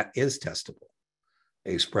spread, and that is testable.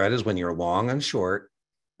 A spread is when you're long and short,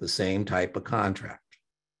 the same type of contract.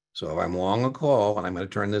 So if I'm long a call and I'm going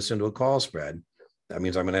to turn this into a call spread, that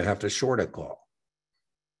means I'm going to have to short a call.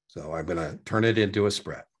 So I'm going to turn it into a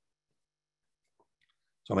spread.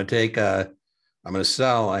 So I'm going to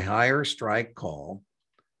sell a higher strike call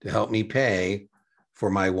to help me pay for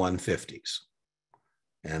my 150s.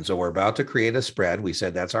 And so we're about to create a spread. We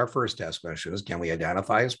said that's our first test question is, can we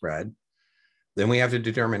identify a spread? Then we have to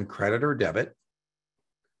determine credit or debit,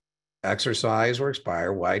 exercise or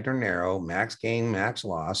expire, wide or narrow, max gain, max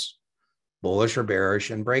loss, bullish or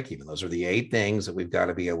bearish, and break even. Those are the 8 things that we've got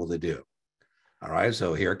to be able to do. All right,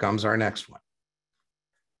 so here comes our next one.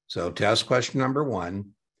 So test question number 1,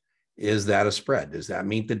 is that a spread? Does that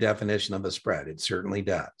meet the definition of a spread? It certainly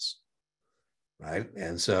does. Right,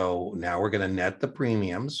 and so now we're going to net the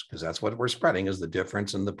premiums, because that's what we're spreading, is the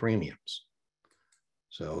difference in the premiums.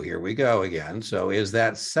 So here we go again. So is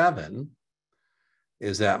that 7?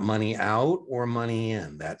 Is that money out or money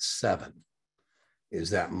in? That's 7. Is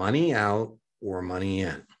that money out or money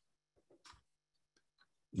in?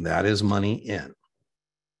 That is money in.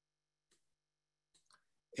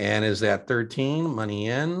 And is that 13 money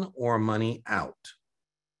in or money out?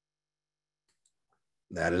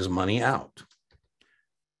 That is money out.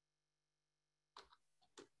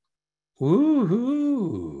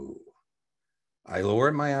 Woohoo! I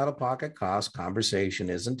lowered my out-of-pocket cost.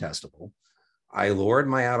 Conversation isn't testable. I lowered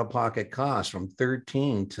my out-of-pocket cost from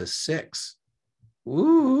 13 to 6.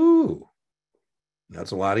 Woohoo!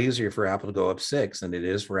 That's a lot easier for Apple to go up 6 than it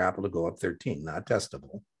is for Apple to go up 13. Not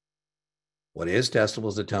testable. What is testable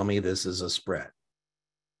is to tell me this is a spread.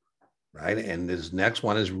 Right? And this next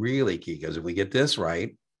one is really key, because if we get this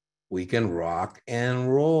right, we can rock and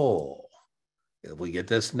roll. If we get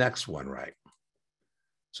this next one right.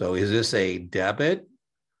 So is this a debit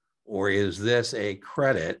or is this a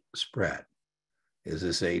credit spread? Is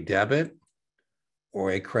this a debit or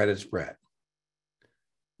a credit spread?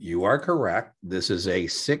 You are correct. This is a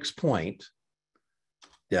 6-point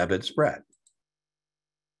debit spread.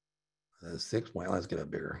 6 point, let's get a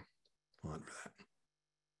bigger font for that.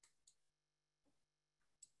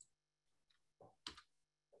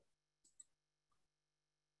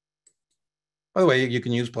 By the way, you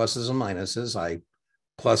can use pluses and minuses.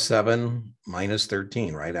 Plus 7 minus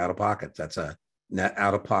 13, right? Out of pocket. That's a net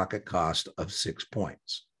out of pocket cost of 6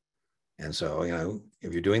 points. And so, you know,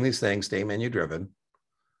 if you're doing these things, stay menu driven.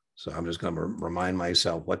 So I'm just going to remind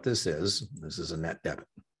myself what this is. This is a net debit.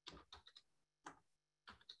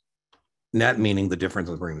 Net meaning the difference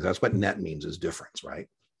in the premiums. That's what net means, is difference, right?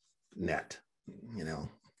 Net, you know,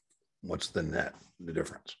 what's the net, the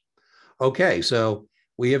difference? Okay, so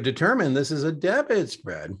we have determined this is a debit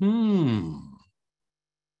spread.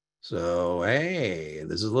 So, hey,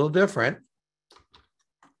 this is a little different.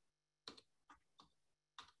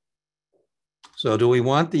 So do we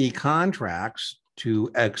want the contracts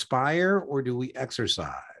to expire or do we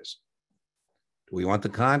exercise? Do we want the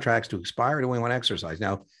contracts to expire or do we want to exercise?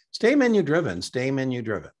 Now, stay menu driven, stay menu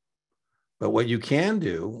driven. But what you can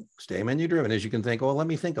do, stay menu driven, is you can think, oh, let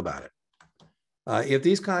me think about it. If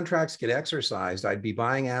these contracts get exercised, I'd be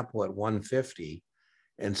buying Apple at 150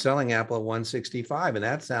 and selling Apple at 165. And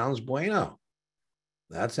that sounds bueno.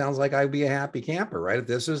 That sounds like I'd be a happy camper, right? If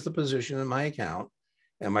this is the position in my account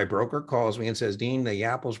and my broker calls me and says, Dean, the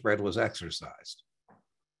Apple spread was exercised.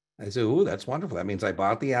 I say, ooh, that's wonderful. That means I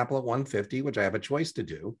bought the Apple at 150, which I have a choice to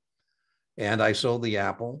do. And I sold the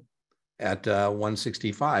Apple at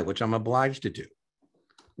 165, which I'm obliged to do.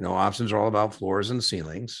 You know, options are all about floors and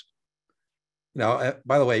ceilings. You know,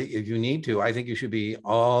 by the way, if you need to, I think you should be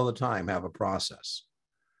all the time have a process.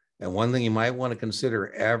 And one thing you might want to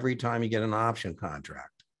consider every time you get an option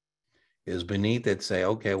contract is beneath it, say,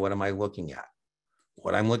 okay, what am I looking at?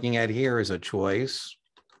 What I'm looking at here is a choice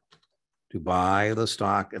to buy the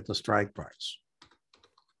stock at the strike price.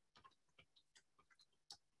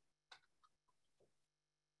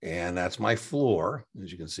 And that's my floor,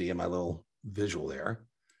 as you can see in my little visual there.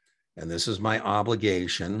 And this is my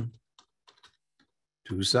obligation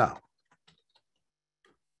to sell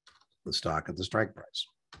the stock at the strike price.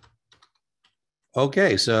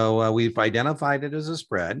 Okay, so we've identified it as a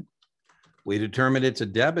spread. We determined it's a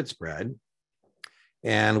debit spread.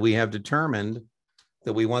 And we have determined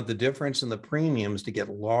that we want the difference in the premiums to get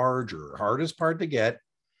larger. Hardest part to get,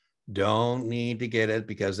 don't need to get it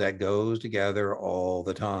because that goes together all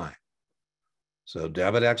the time. So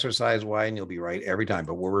debit exercise wide and you'll be right every time.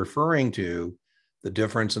 But we're referring to the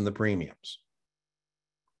difference in the premiums.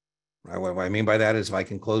 Right? What I mean by that is if I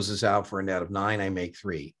can close this out for a net of 9, I make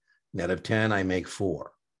 3. Net of 10, I make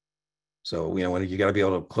 4. So, you know, when you got to be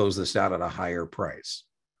able to close this out at a higher price.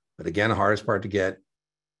 But again, the hardest part to get,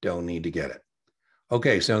 don't need to get it.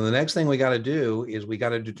 Okay, so the next thing we got to do is we got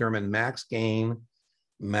to determine max gain,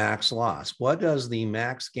 max loss. What does the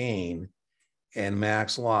max gain and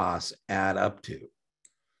max loss add up to?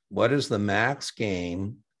 What does the max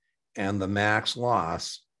gain and the max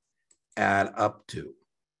loss add up to?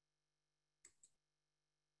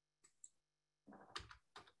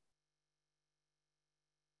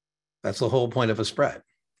 That's the whole point of a spread.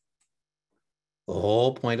 The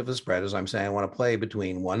whole point of a spread is I'm saying I want to play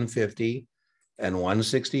between 150 and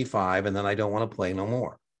 165, and then I don't want to play no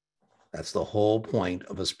more. That's the whole point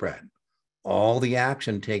of a spread. All the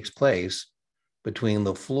action takes place between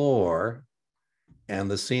the floor and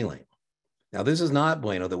the ceiling. Now, this is not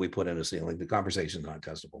bueno that we put in a ceiling. The conversation is not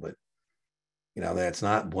testable, but you know, that's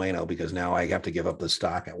not bueno because now I have to give up the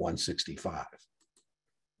stock at 165.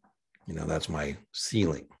 You know, that's my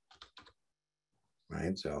ceiling,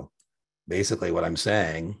 right? So basically what I'm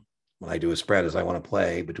saying when I do a spread is I want to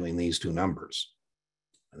play between these two numbers,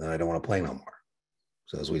 and then I don't want to play no more.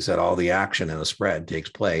 So as we said, all the action in a spread takes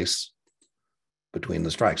place between the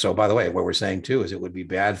strikes. So by the way, what we're saying too is it would be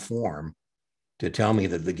bad form to tell me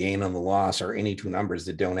that the gain and the loss are any two numbers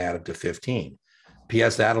that don't add up to 15.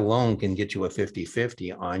 P.S. that alone can get you a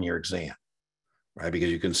 50-50 on your exam, right? Because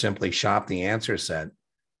you can simply shop the answer set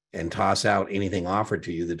and toss out anything offered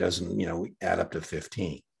to you that doesn't, you know, add up to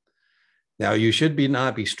 15. Now, you should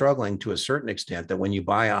not be struggling to a certain extent that when you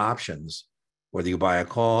buy options, whether you buy a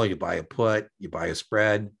call, you buy a put, you buy a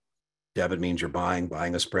spread, debit means you're buying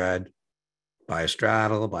a spread, buy a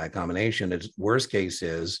straddle, buy a combination. Its worst case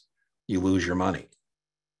is you lose your money.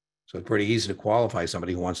 So it's pretty easy to qualify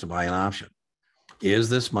somebody who wants to buy an option. Is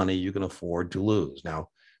this money you can afford to lose? Now,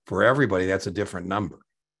 for everybody, that's a different number,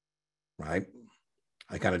 right?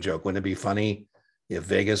 I kind of joke, wouldn't it be funny if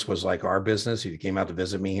Vegas was like our business? If you came out to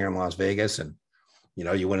visit me here in Las Vegas and, you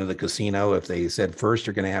know, you went to the casino, if they said, first,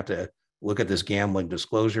 you're going to have to look at this gambling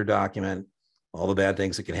disclosure document, all the bad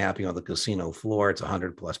things that can happen on the casino floor. It's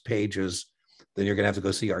 100+ pages. Then you're going to have to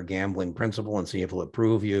go see our gambling principal and see if he'll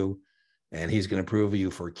approve you. And he's going to approve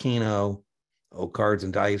you for Keno, cards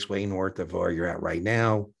and dice way north of where you're at right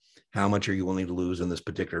now. How much are you willing to lose in this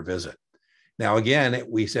particular visit? Now, again,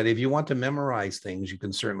 we said, if you want to memorize things, you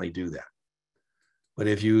can certainly do that. But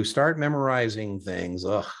if you start memorizing things,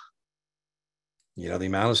 you know, the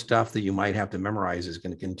amount of stuff that you might have to memorize is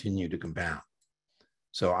going to continue to compound.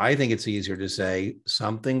 So I think it's easier to say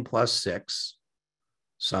something plus 6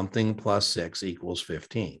 equals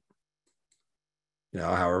 15. You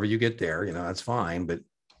know, however you get there, you know, that's fine. But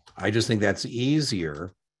I just think that's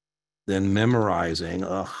easier than memorizing,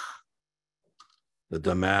 that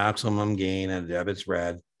the maximum gain in a debit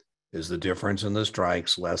spread is the difference in the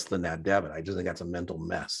strikes less the net debit. I just think that's a mental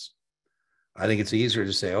mess. I think it's easier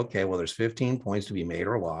to say, okay, well, there's 15 points to be made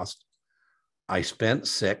or lost. I spent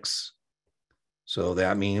 6, so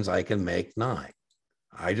that means I can make 9.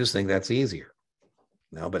 I just think that's easier.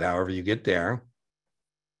 No, but however you get there,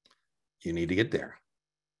 you need to get there,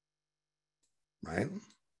 right?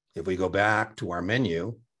 If we go back to our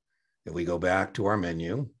menu,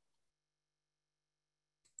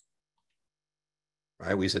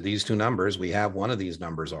 right, we said these two numbers, we have one of these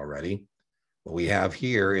numbers already. What we have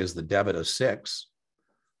here is the debit of 6.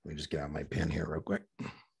 Let me just get out my pen here real quick.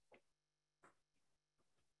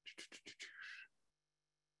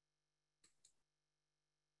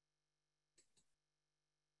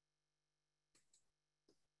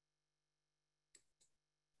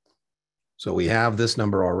 So we have this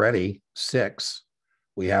number already, 6.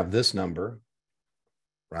 We have this number,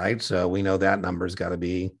 right? So we know that number's got to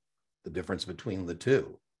be the difference between the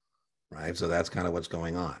two, right? So that's kind of what's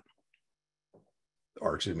going on.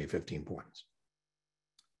 Or excuse me, 15 points.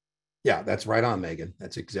 Yeah, that's right on, Megan.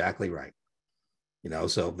 That's exactly right.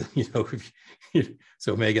 So,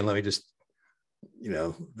 so Megan, let me just,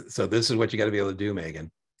 so this is what you got to be able to do,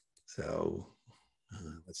 Megan. So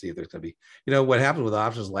let's see if there's going to be, what happens with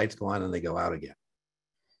options, lights go on and they go out again.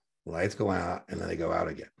 Lights go out and then they go out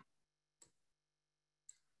again.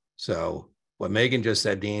 So what Megan just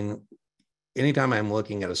said, Dean, anytime I'm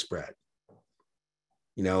looking at a spread,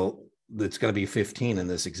 that's going to be 15 in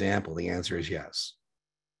this example, the answer is yes.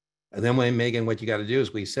 And then when Megan, what you got to do,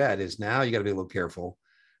 as we said, is now you got to be a little careful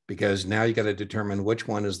because now you got to determine which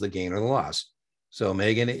one is the gain or the loss. So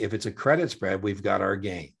Megan, if it's a credit spread, we've got our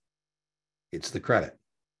gain. It's the credit.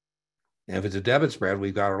 And if it's a debit spread,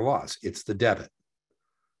 we've got our loss. It's the debit.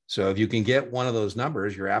 So if you can get one of those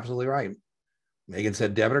numbers, you're absolutely right. Megan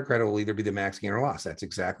said debit or credit will either be the max gain or loss. That's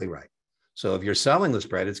exactly right. So if you're selling the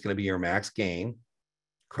spread, it's going to be your max gain,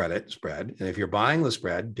 credit spread. And if you're buying the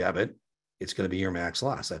spread, debit, it's going to be your max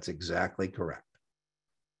loss. That's exactly correct.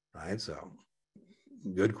 Right. So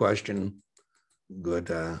good question. Good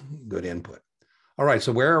input. All right.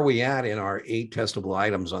 So where are we at in our 8 testable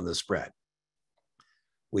items on the spread?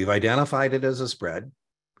 We've identified it as a spread.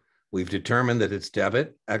 We've determined that it's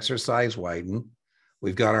debit, exercise, widen.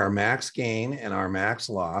 We've got our max gain and our max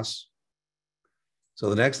loss. So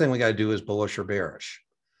the next thing we got to do is bullish or bearish.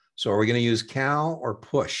 So are we going to use cal or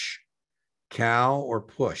push? Cal or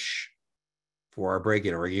push for our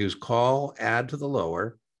break-even? Are we going to use call, add to the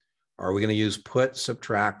lower? Or are we going to use put,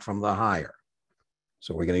 subtract from the higher?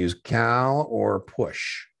 So we're going to use cal or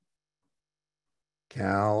push.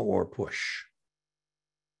 Cal or push.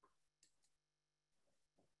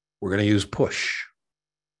 We're going to use push.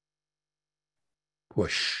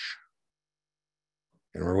 Push.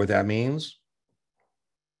 And remember what that means?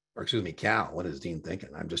 Or excuse me, cal. What is Dean thinking?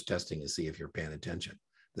 I'm just testing to see if you're paying attention.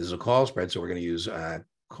 This is a call spread, so we're going to use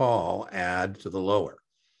call, add to the lower.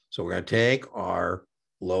 So we're going to take our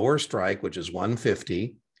lower strike, which is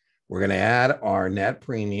 150. We're going to add our net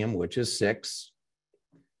premium, which is 6.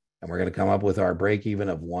 And we're going to come up with our break even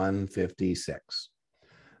of 156.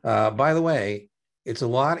 By the way, it's a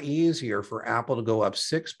lot easier for Apple to go up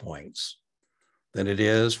 6 points than it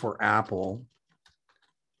is for Apple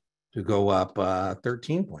to go up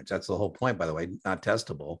 13 points. That's the whole point, by the way, not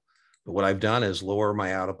testable. But what I've done is lower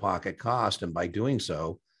my out-of-pocket cost. And by doing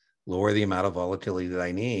so, lower the amount of volatility that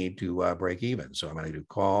I need to break even. So I'm going to do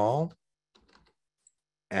call,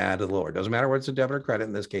 add to the lower. Doesn't matter whether it's a debit or credit.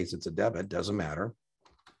 In this case, it's a debit. Doesn't matter.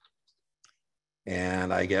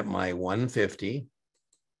 And I get my 150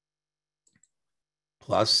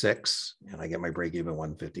 plus 6, and I get my break even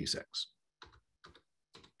 156.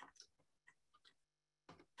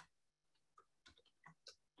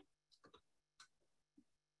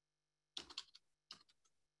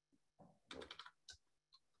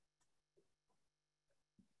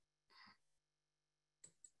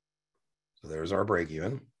 So there's our break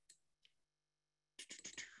even.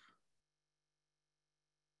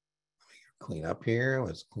 Clean up here.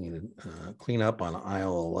 Let's clean up on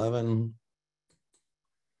aisle 11.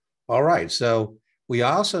 All right. So we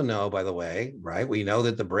also know, by the way, right, we know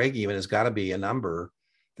that the break even has got to be a number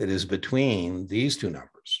that is between these two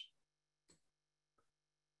numbers.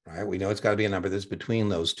 Right. We know it's got to be a number that's between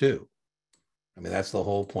those two. I mean, that's the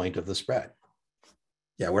whole point of the spread.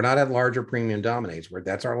 Yeah, we're not at larger premium dominates.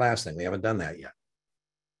 That's our last thing. We haven't done that yet.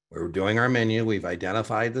 We're doing our menu. We've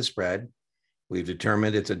identified the spread. We've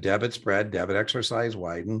determined it's a debit spread, debit exercise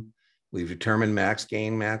widen. We've determined max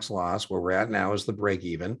gain, max loss. Where we're at now is the break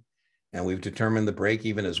even. And we've determined the break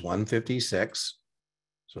even is 156.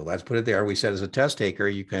 So let's put it there. We said as a test taker,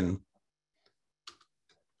 you can,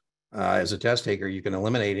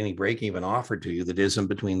 eliminate any break even offered to you that isn't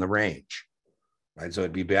between the range. Right? So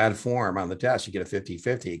it'd be bad form on the test. You get a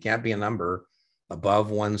 50-50. It can't be a number above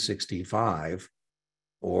 165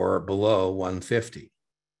 or below 150.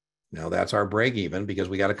 Now that's our break even because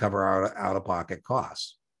we got to cover our out-of-pocket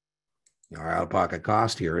costs. Our out-of-pocket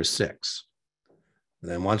cost here is 6.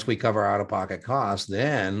 And then once we cover out-of-pocket costs,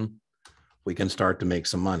 then we can start to make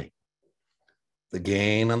some money. The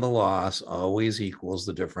gain and the loss always equals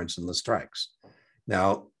the difference in the strikes.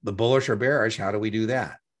 Now, the bullish or bearish, how do we do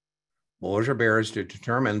that? Bullish or bearish are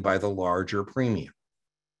determined by the larger premium.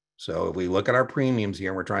 So if we look at our premiums here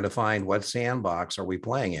and we're trying to find what sandbox are we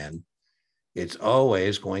playing in, it's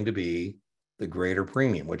always going to be the greater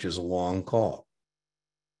premium, which is a long call.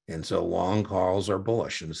 And so long calls are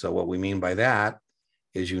bullish. And so what we mean by that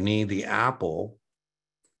is you need the Apple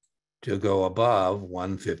to go above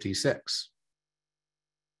 156.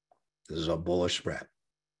 This is a bullish spread.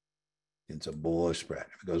 It's a bullish spread.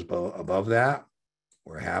 If it goes above that,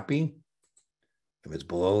 we're happy. If it's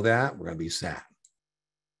below that, we're going to be sad.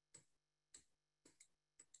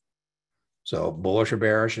 So bullish or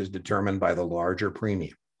bearish is determined by the larger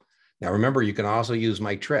premium. Now, remember, you can also use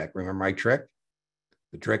my trick. Remember my trick?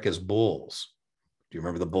 The trick is bulls. Do you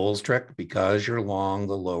remember the bulls trick? Because you're long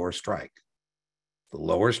the lower strike. The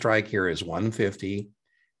lower strike here is 150.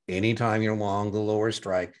 Anytime you're long the lower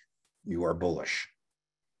strike, you are bullish.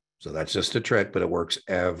 So that's just a trick, but it works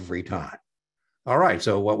every time. All right,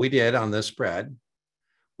 so what we did on this spread,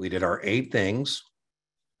 we did our 8 things.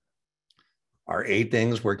 Our 8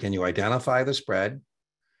 things were, can you identify the spread?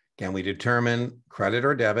 Can we determine credit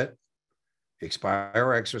or debit, expire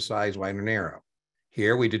or exercise, widen or narrow?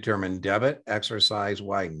 Here we determine debit, exercise,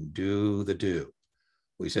 widen, do the do.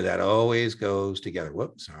 We said that always goes together.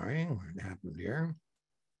 Whoops, sorry, what happened here?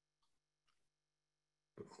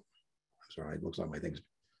 Sorry, it looks like my thing's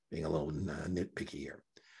being a little nitpicky here.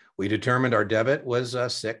 We determined our debit was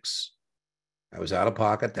 6. That was out of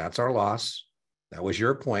pocket. That's our loss. That was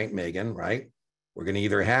your point, Megan, right? We're going to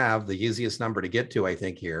either have the easiest number to get to, I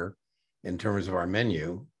think, here in terms of our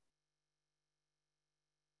menu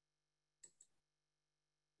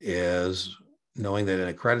is knowing that in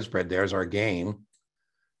a credit spread, there's our gain,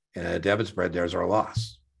 and in a debit spread, there's our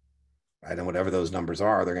loss, right? And whatever those numbers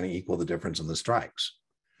are, they're going to equal the difference in the strikes.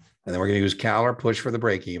 And then we're going to use cal or push for the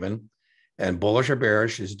break even, and bullish or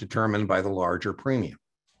bearish is determined by the larger premium.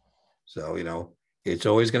 So, you know, it's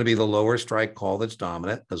always going to be the lower strike call that's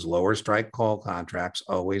dominant, because lower strike call contracts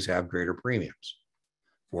always have greater premiums.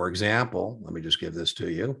 For example, let me just give this to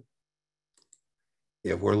you.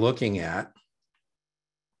 If we're looking at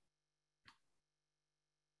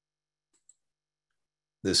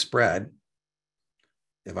this spread,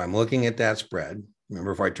 if I'm looking at that spread,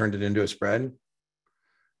 remember if I turned it into a spread,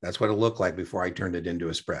 that's what it looked like before I turned it into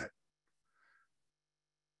a spread.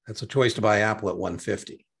 That's a choice to buy Apple at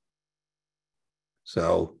 150.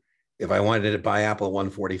 So if I wanted to buy Apple at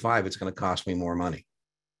 145, it's going to cost me more money.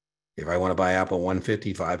 If I want to buy Apple at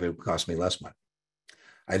 155, it would cost me less money.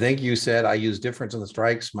 I think you said I use difference in the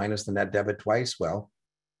strikes minus the net debit twice. Well,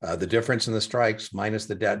 the difference in the strikes minus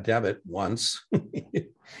the net debit once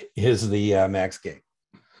is the max gain.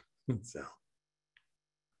 So,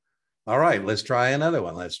 all right, let's try another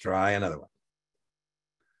one. Let's try another one.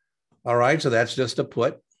 All right, so that's just a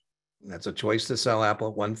put. That's a choice to sell Apple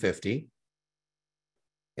at 150.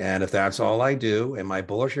 And if that's all I do, am I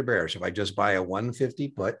bullish or bearish? If I just buy a 150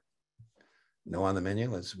 put, no on the menu,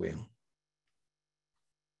 let's see.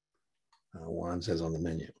 Juan says on the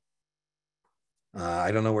menu.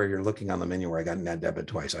 I don't know where you're looking on the menu where I got net debit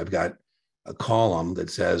twice. I've got a column that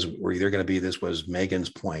says we're either going to be, this was Megan's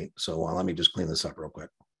point. So let me just clean this up real quick.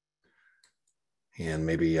 And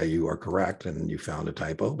maybe you are correct and you found a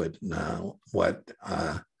typo, but what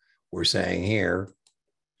we're saying here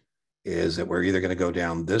is that we're either going to go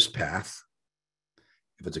down this path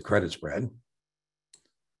if it's a credit spread,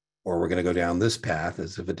 or we're going to go down this path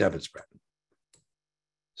as if a debit spread.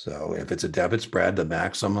 So if it's a debit spread, the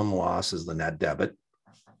maximum loss is the net debit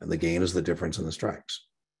and the gain is the difference in the strikes.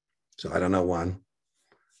 So I don't know, Juan,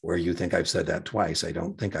 where you think I've said that twice. I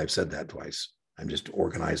don't think I've said that twice. I'm just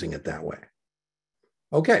organizing it that way.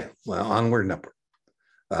 Okay, well, onward and upward.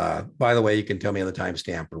 By the way, you can tell me on the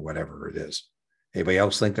timestamp or whatever it is. Anybody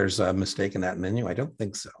else think there's a mistake in that menu? I don't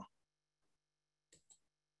think so.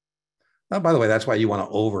 By the way, that's why you want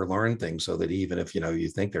to overlearn things so that even if you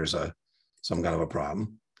think there's some kind of a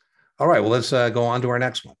problem. All right, well, let's go on to our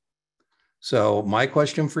next one. So my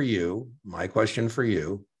question for you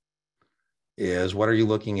is, what are you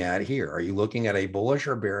looking at here? Are you looking at a bullish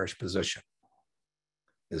or bearish position?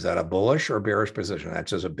 Is that a bullish or bearish position?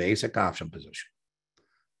 That's just a basic option position.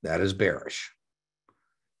 That is bearish.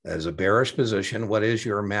 That is a bearish position. What is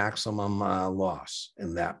your maximum loss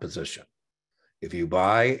in that position? If you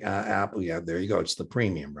buy Apple, yeah, there you go. It's the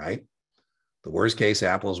premium, right? The worst case,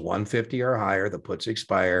 Apple is 150 or higher. The puts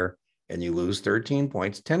expire and you lose 13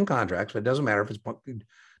 points, 10 contracts, but it doesn't matter if it's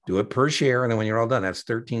Do it per share. And then when you're all done, that's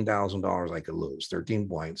 $13,000 I could lose, 13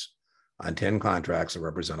 points on 10 contracts that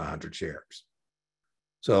represent 100 shares.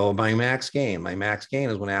 So my max gain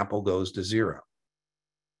is when Apple goes to zero.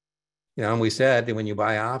 You know, and we said that when you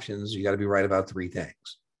buy options, you got to be right about three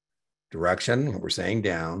things. Direction, we're saying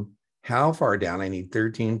down. How far down? I need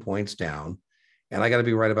 13 points down. And I got to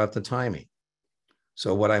be right about the timing.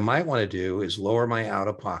 So what I might want to do is lower my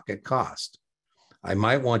out-of-pocket cost. I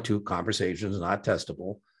might want to, conversations not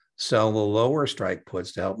testable, sell the lower strike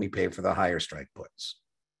puts to help me pay for the higher strike puts.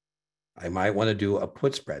 I might want to do a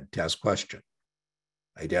put spread test question,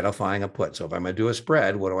 identifying a put. So if I'm going to do a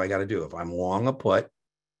spread, what do I got to do? If I'm long a put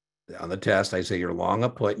on the test, I say you're long a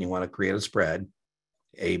put and you want to create a spread,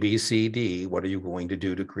 A, B, C, D, what are you going to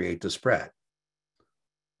do to create the spread?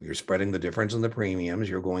 You're spreading the difference in the premiums.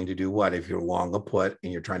 You're going to do what if you're long a put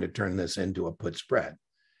and you're trying to turn this into a put spread?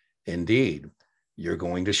 Indeed, you're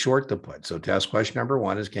going to short the put. So test question number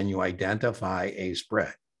one is, can you identify a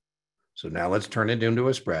spread? So now let's turn it into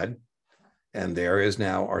a spread. And there is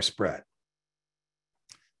now our spread.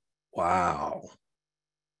 Wow.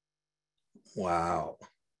 Wow.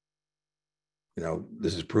 You know,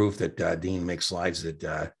 this is proof that Dean makes slides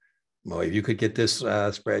that, well, if you could get this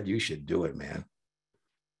spread, you should do it, man.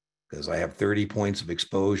 Because I have 30 points of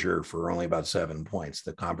exposure for only about 7 points.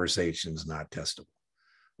 The conversation's not testable.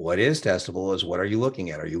 What is testable is, what are you looking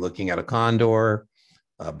at? Are you looking at a condor,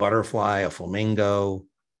 a butterfly, a flamingo,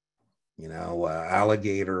 you know,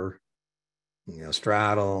 alligator, you know,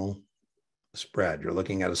 straddle, spread? You're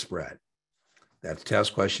looking at a spread. That's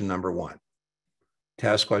test question number one.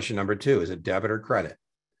 Test question number two, is it debit or credit?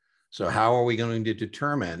 So how are we going to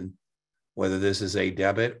determine whether this is a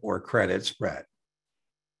debit or credit spread?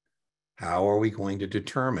 How are we going to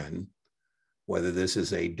determine whether this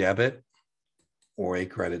is a debit or a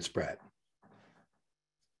credit spread?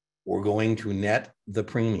 We're going to net the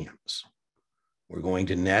premiums. We're going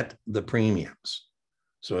to net the premiums.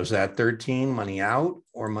 So is that 13 money out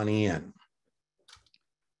or money in?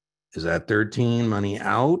 Is that 13 money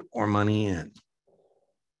out or money in?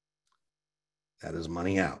 That is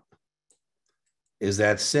money out. Is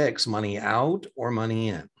that 6 money out or money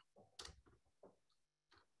in?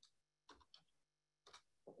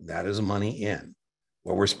 That is money in.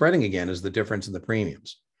 What we're spreading again is the difference in the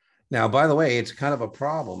premiums. Now, by the way, it's kind of a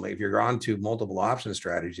problem if you're on to multiple option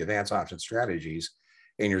strategies, advanced option strategies,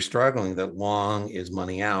 and you're struggling that long is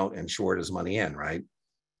money out and short is money in, right?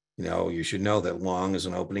 You know, you should know that long is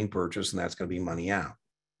an opening purchase and that's going to be money out.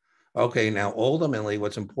 Okay, now ultimately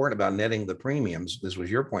what's important about netting the premiums, this was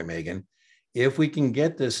your point, Megan, if we can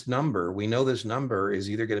get this number, we know this number is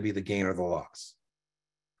either going to be the gain or the loss,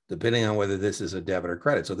 depending on whether this is a debit or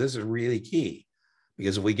credit. So this is really key,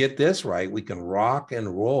 because if we get this right, we can rock and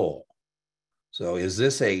roll. So is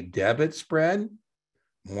this a debit spread,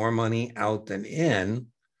 more money out than in,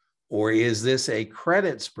 or is this a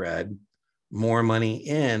credit spread, more money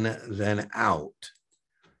in than out?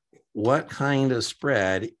 What kind of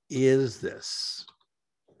spread is this?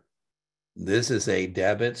 This is a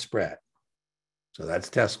debit spread. So that's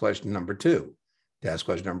test question number two. Test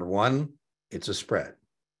question number one, it's a spread.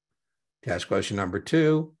 Test question number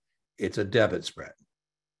two, it's a debit spread.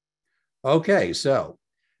 Okay, so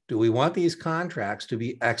do we want these contracts to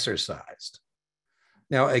be exercised?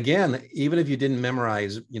 Now, again, even if you didn't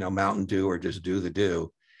memorize, you know, Mountain Dew or just do the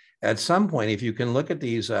do, at some point, if you can look at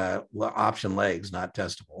these option legs, not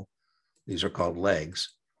testable, these are called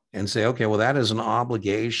legs, and say, okay, well, that is an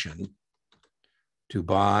obligation to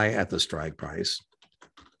buy at the strike price.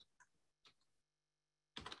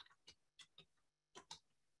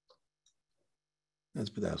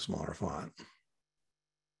 Let's put that smaller font.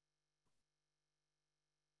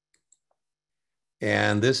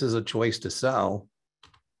 And this is a choice to sell.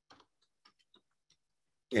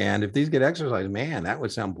 And if these get exercised, man, that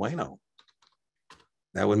would sound bueno.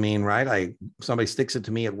 That would mean, right, somebody sticks it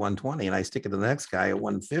to me at 120 and I stick it to the next guy at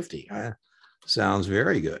 150. Sounds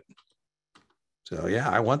very good. So yeah,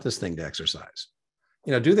 I want this thing to exercise.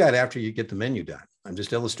 You know, do that after you get the menu done. I'm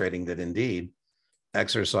just illustrating that indeed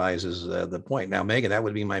exercise is the point. Now, Megan, that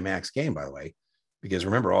would be my max gain, by the way, because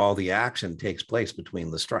remember, all the action takes place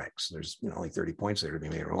between the strikes. There's, you know, only 30 points there to be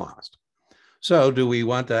made or lost. So do we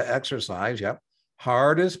want to exercise? Yep.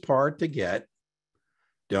 Hardest part to get.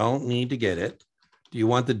 Don't need to get it. Do you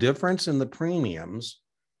want the difference in the premiums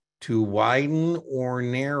to widen or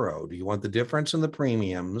narrow? Do you want the difference in the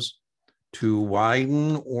premiums to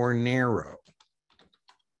widen or narrow?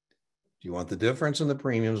 Do you want the difference in the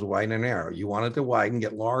premiums to widen or narrow? You want it to widen,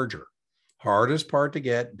 get larger. Hardest part to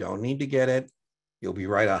get, don't need to get it. You'll be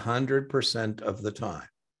right 100% of the time.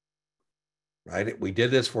 right? We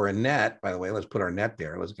did this for a net, by the way. Let's put our net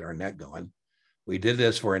there. Let's get our net going. We did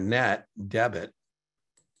this for a net debit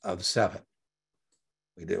of 7.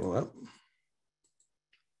 We did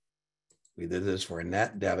this for a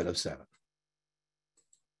net debit of 7.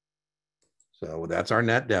 So that's our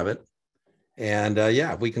net debit. And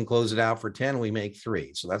yeah, if we can close it out for 10, we make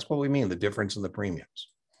 3. So that's what we mean, the difference in the premiums.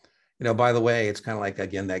 You know, by the way, it's kind of like,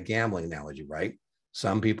 again, that gambling analogy, right?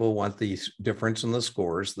 Some people want the difference in the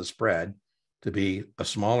scores, the spread, to be a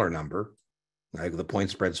smaller number. Like the point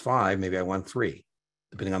spread's 5, maybe I want 3,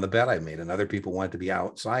 depending on the bet I made. And other people want it to be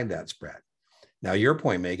outside that spread. Now, your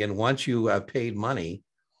point, Megan, once you have paid money,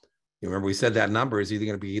 you remember we said that number is either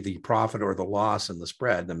going to be the profit or the loss in the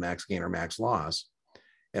spread, the max gain or max loss.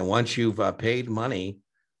 And once you've paid money,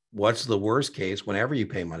 what's the worst case whenever you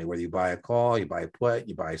pay money, whether you buy a call, you buy a put,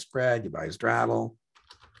 you buy a spread, you buy a straddle?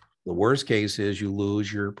 The worst case is you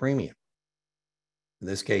lose your premium. In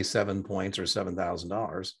this case, 7 points or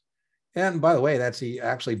 $7,000. And by the way, that's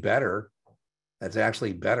actually better. That's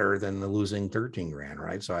actually better than the losing 13 grand,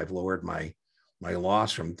 right? So I've lowered my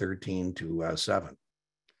loss from 13 to 7.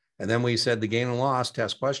 And then we said the gain and loss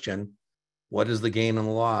test question. What does the gain and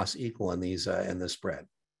the loss equal in these in this spread?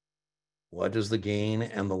 What does the gain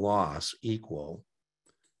and the loss equal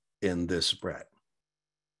in this spread?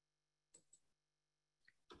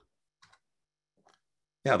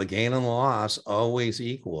 Yeah, the gain and the loss always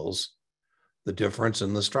equals the difference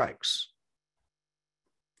in the strikes.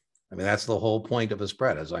 I mean, that's the whole point of a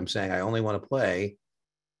spread. As I'm saying, I only want to play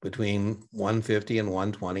between 150 and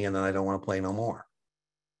 120, and then I don't want to play no more.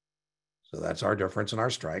 So that's our difference in our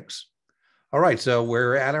strikes. All right, so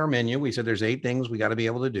we're at our menu. We said there's 8 things we got to be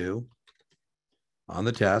able to do on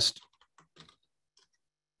the test.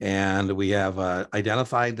 And we have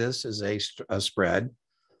identified this as a spread.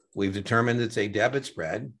 We've determined it's a debit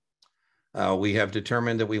spread. We have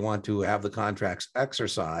determined that we want to have the contracts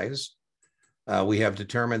exercise. We have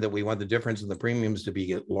determined that we want the difference in the premiums to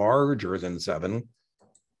be larger than 7.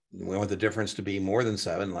 We want the difference to be more than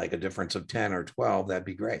 7, like a difference of 10 or 12. That'd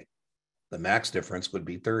be great. The max difference would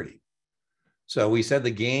be 30. So we said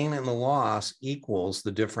the gain and the loss equals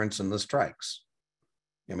the difference in the strikes.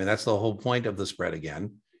 I mean, that's the whole point of the spread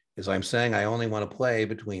again, is I'm saying I only want to play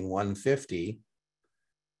between 150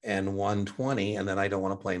 and 120, and then I don't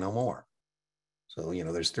want to play no more. So, you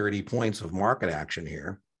know, there's 30 points of market action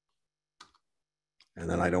here, and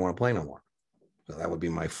then I don't want to play no more. So that would be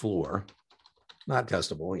my floor. Not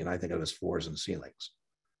testable, you know, I think of it as floors and ceilings.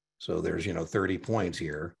 So there's, you know, 30 points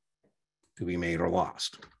here to be made or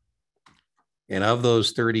lost. And of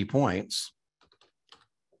those 30 points,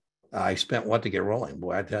 I spent what to get rolling?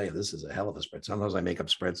 Boy, I tell you, this is a hell of a spread. Sometimes I make up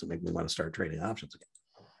spreads that make me want to start trading options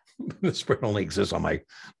again. The spread only exists on my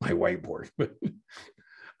whiteboard.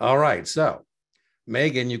 All right, so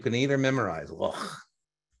Megan, you can either memorize.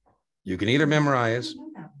 You can either memorize.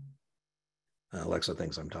 Alexa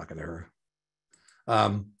thinks I'm talking to her.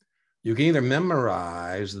 You can either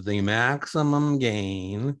memorize the maximum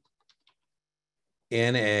gain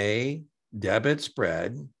in a debit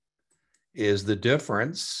spread is the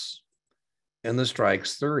difference in the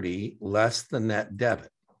strikes 30 less the net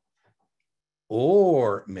debit.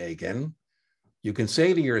 Or, Megan, you can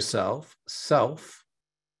say to yourself, 7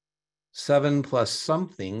 plus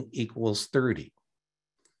something equals 30.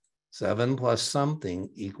 7 plus something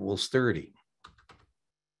equals 30.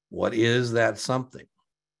 What is that something?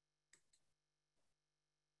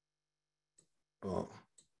 Oh.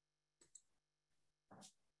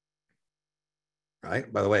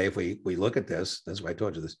 Right. By the way, if we look at this, that's why I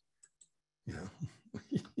told you this. You know,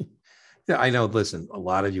 yeah, I know. Listen, a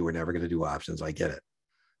lot of you are never going to do options. I get it.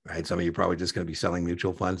 Right. Some of you are probably just going to be selling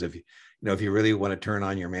mutual funds. If you really want to turn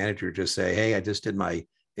on your manager, just say, hey, I just did my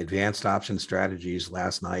advanced option strategies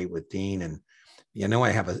last night with Dean, and I'm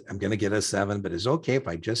going to get a 7, but it's okay if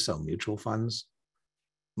I just sell mutual funds.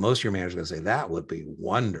 Most of your managers are going to say that would be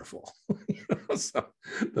wonderful. So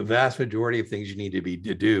the vast majority of things you need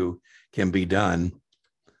to do can be done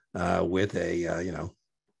with a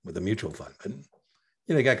with a mutual fund. But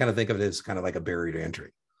you got to kind of think of it as kind of like a barrier to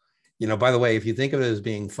entry. By the way, if you think of it as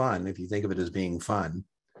being fun,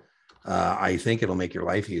 I think it'll make your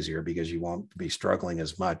life easier because you won't be struggling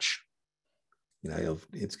as much. I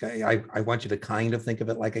want you to kind of think of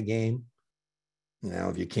it like a game.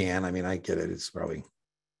 If you can. I mean, I get it. It's probably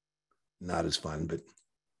not as fun, but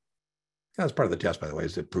that's part of the test, by the way,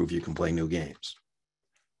 is to prove you can play new games.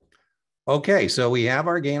 Okay, so we have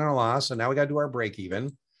our gain or loss, so now we got to do our break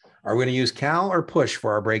even. Are we going to use cal or push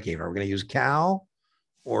for our break even? Are we going to use cal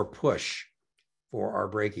or push for our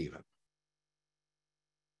break even?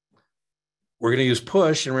 We're going to use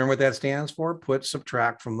push, and remember what that stands for? Put,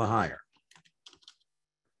 subtract from the higher.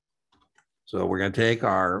 So we're going to take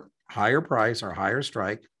our higher price, our higher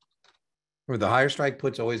strike. The higher strike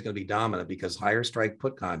put's always going to be dominant because higher strike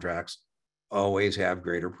put contracts always have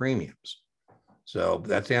greater premiums. So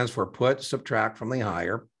that stands for put, subtract from the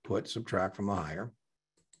higher, put, subtract from the higher.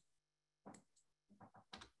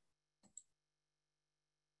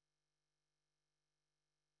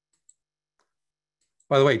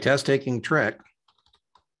 By the way, test taking trick,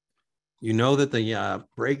 you know that the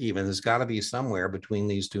break even has got to be somewhere between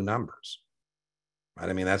these two numbers, right?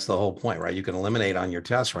 I mean, that's the whole point, right? You can eliminate on your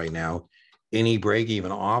test right now any break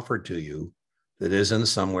even offered to you that isn't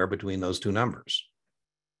somewhere between those two numbers,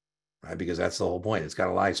 right? Because that's the whole point. It's got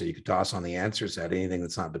to lie. So you could toss on the answer set anything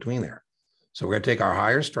that's not between there. So we're going to take our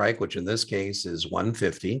higher strike, which in this case is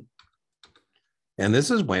 150. And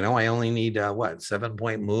this is bueno. I only need what,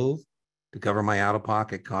 7-point move to cover my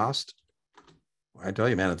out-of-pocket cost. I tell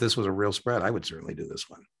you, man, if this was a real spread, I would certainly do this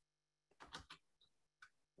one.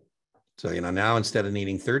 So, now instead of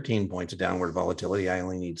needing 13 points of downward volatility, I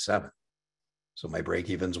only need 7. So my break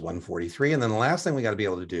even's 143. And then the last thing we got to be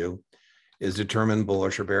able to do is determine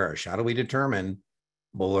bullish or bearish. How do we determine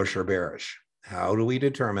bullish or bearish? How do we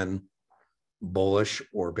determine bullish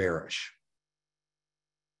or bearish?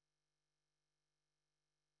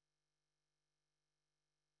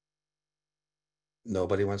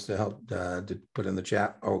 Nobody wants to help to put in the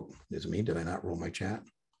chat. Oh, is it me? Did I not roll my chat?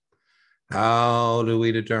 How do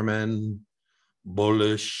we determine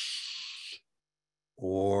bullish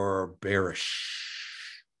or bearish?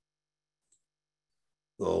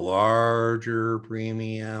 The larger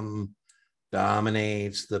premium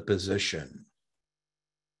dominates the position.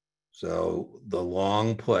 So the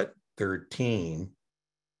long put 13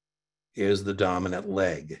 is the dominant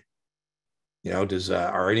leg.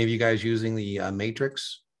 Are any of you guys using the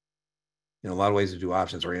matrix? A lot of ways to do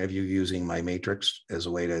options. Are any of you using my matrix as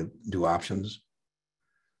a way to do options?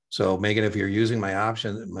 So Megan, if you're using my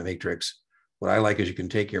matrix, what I like is you can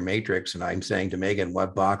take your matrix, and I'm saying to Megan,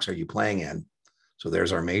 what box are you playing in? So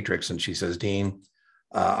there's our matrix. And she says, Dean,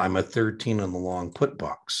 I'm a 13 in the long put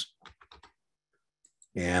box.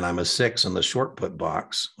 And I'm a 6 in the short put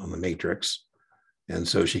box on the matrix. And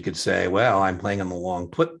so she could say, well, I'm playing in the long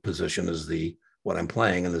put position is what I'm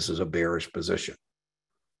playing, and this is a bearish position.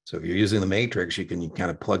 So if you're using the matrix, you can kind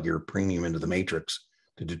of plug your premium into the matrix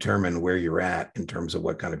to determine where you're at in terms of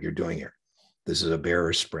what kind of you're doing here. This is a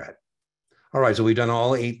bearish spread. All right, so we've done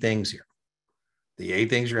all 8 things here. The 8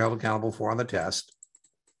 things you're held accountable for on the test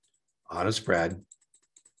on a spread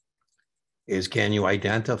is, can you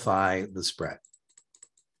identify the spread?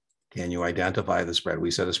 Can you identify the spread?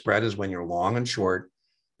 We said a spread is when you're long and short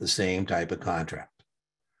the same type of contract.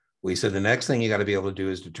 We said the next thing you got to be able to do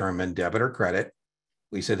is determine debit or credit.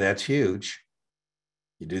 We said that's huge.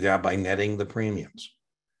 You do that by netting the premiums,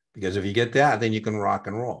 because if you get that, then you can rock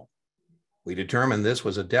and roll. We determined this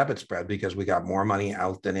was a debit spread because we got more money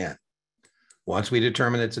out than in. Once we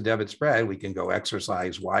determine it's a debit spread, we can go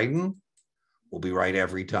exercise widen. We'll be right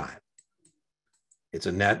every time. It's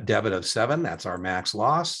a net debit of 7. That's our max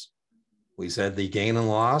loss. We said the gain and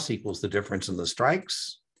loss equals the difference in the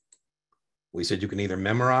strikes. We said you can either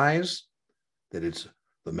memorize that it's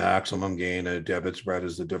the maximum gain in a debit spread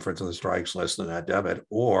is the difference in the strikes less than that debit,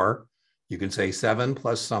 or you can say 7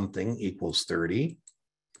 plus something equals 30,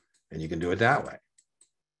 and you can do it that way.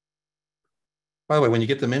 By the way, when you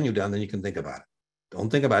get the menu done, then you can think about it.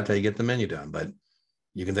 Don't think about it till you get the menu done, but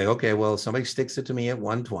you can think, okay, well, if somebody sticks it to me at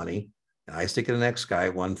 120, and I stick it to the next guy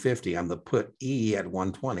at 150, I'm the put E at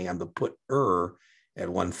 120, I'm the put at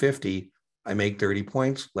 150, I make 30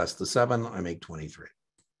 points, less the 7, I make 23.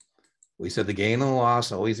 We said the gain and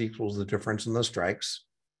loss always equals the difference in the strikes,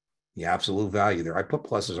 the absolute value there. I put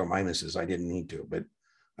pluses or minuses, I didn't need to, but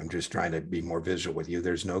I'm just trying to be more visual with you.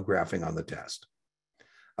 There's no graphing on the test.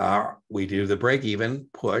 We do the break even,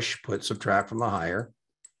 push, put, subtract from the higher.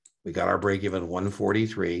 We got our break even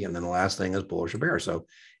 143, and then the last thing is bullish or bearish. So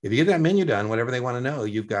if you get that menu done, whatever they want to know,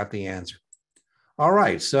 you've got the answer. All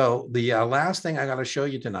right, so the last thing I got to show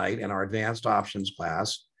you tonight in our advanced options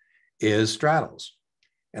class is straddles.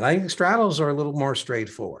 And I think straddles are a little more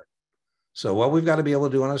straightforward. So what we've got to be able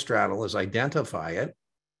to do on a straddle is identify it,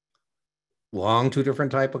 long 2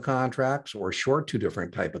 different type of contracts or short 2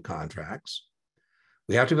 different type of contracts.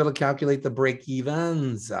 We have to be able to calculate the break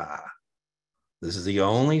evens. This is the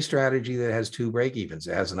only strategy that has 2 break evens.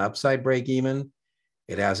 It has an upside break even.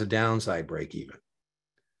 It has a downside break even.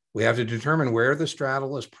 We have to determine where the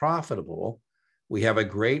straddle is profitable. We have a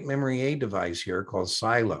great memory aid device here called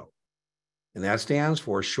SILO. And that stands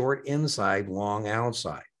for short inside, long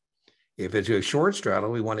outside. If it's a short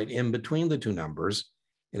straddle, we want it in between the 2 numbers.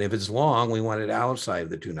 And if it's long, we want it outside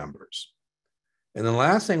the 2 numbers. And then the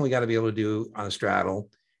last thing we got to be able to do on a straddle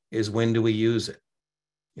is when do we use it?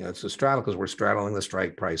 You know, it's a straddle because we're straddling the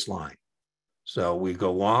strike price line. So we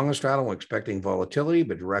go long a straddle, we're expecting volatility,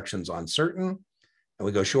 but direction's uncertain. And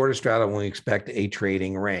we go short a straddle when we expect a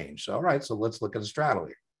trading range. So, all right, so let's look at a straddle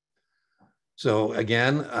here. So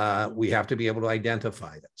again, we have to be able to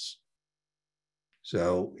identify this.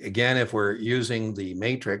 So again, if we're using the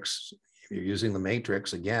matrix, if you're using the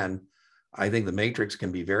matrix, again, I think the matrix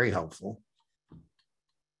can be very helpful.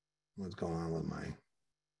 What's going on with my,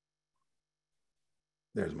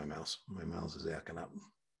 there's my mouse. My mouse is acting up.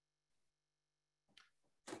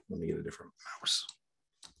 Let me get a different mouse.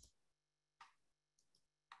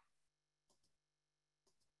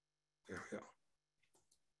 There we go.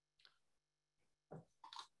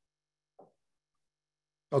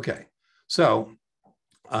 Okay, so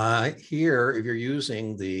here, if you're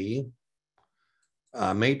using the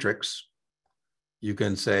matrix, you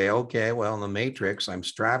can say, okay, well, in the matrix, I'm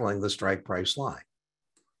straddling the strike price line.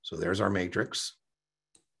 So there's our matrix.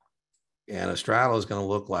 And a straddle is going to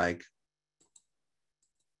look like,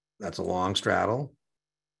 that's a long straddle.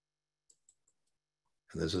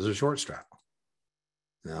 And this is a short straddle.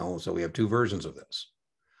 Now, so we have two versions of this.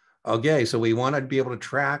 Okay, so we want to be able to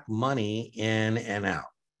track money in and out.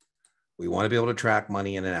 We want to be able to track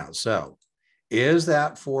money in and out. So is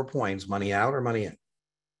that 4 points money out or money in?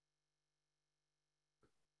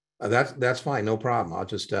 That's fine, no problem. I'll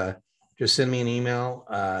just send me an email,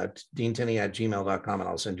 deantenney@gmail.com, and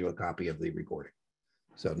I'll send you a copy of the recording.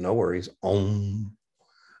 So no worries.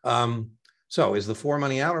 So is the 4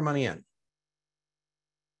 money out or money in?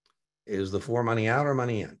 Is the 4 money out or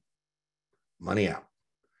money in? Money out.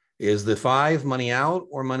 Is the 5 money out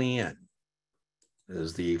or money in?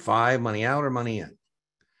 Is the 5 money out or money in?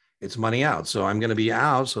 It's money out. So I'm going to be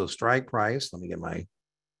out. So strike price, let me get my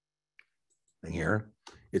thing here.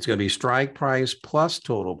 It's going to be strike price plus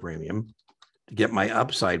total premium to get my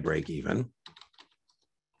upside break even.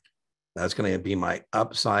 That's going to be my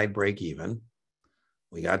upside break even.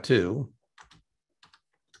 We got 2.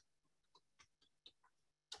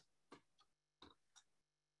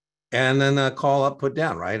 And then call up, put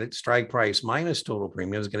down, right? It's strike price minus total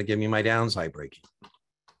premium is going to give me my downside break even.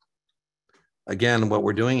 Again, what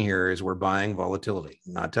we're doing here is we're buying volatility,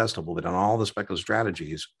 not testable, but on all the speculative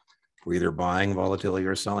strategies, we're either buying volatility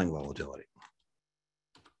or selling volatility.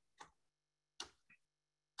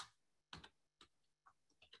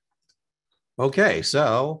 Okay,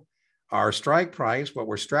 so our strike price, what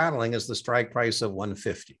we're straddling is the strike price of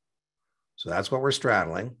 150. So that's what we're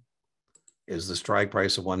straddling, is the strike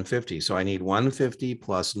price of 150. So I need 150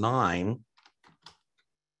 plus 9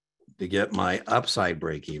 to get my upside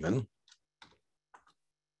break even.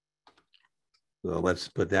 So let's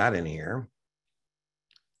put that in here.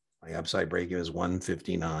 My upside break even is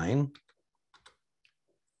 159.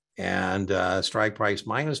 And strike price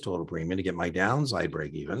minus total premium to get my downside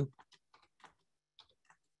break even.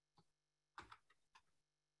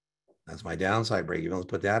 That's my downside break even. Let's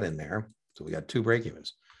put that in there. So we got 2 break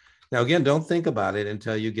evens. Now, again, don't think about it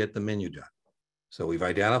until you get the menu done. So we've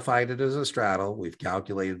identified it as a straddle. We've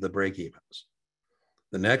calculated the break evens.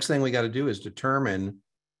 The next thing we got to do is determine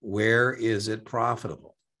where is it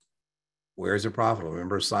profitable? Where is it profitable?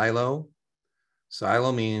 Remember silo?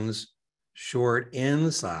 Silo means short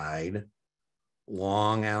inside,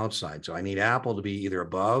 long outside. So I need Apple to be either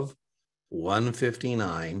above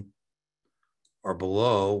 159 or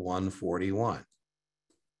below 141.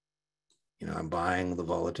 You know, I'm buying the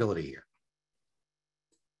volatility here.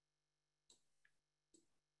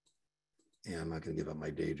 And I'm not going to give up my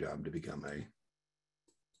day job to become a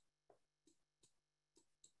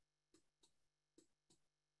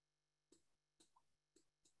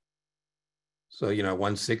So, you know,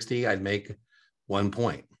 160, I'd make 1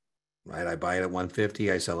 point, right? I buy it at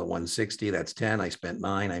 150, I sell at 160, that's 10, I spent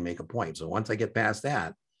 9, I make a point. So once I get past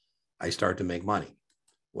that, I start to make money.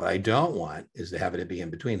 What I don't want is to have it be in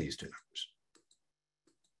between these two numbers.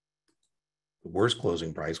 The worst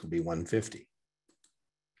closing price would be 150.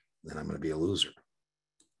 Then I'm going to be a loser.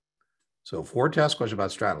 So 4 test questions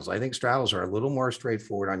about straddles. I think straddles are a little more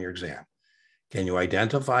straightforward on your exam. Can you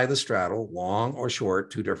identify the straddle, long or short,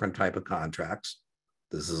 2 different type of contracts?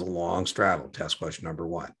 This is a long straddle, test question number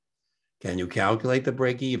 1. Can you calculate the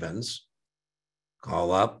break evens?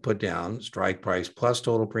 Call up, put down, strike price plus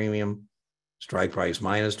total premium, strike price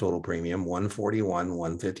minus total premium, 141,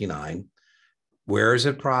 159. Where is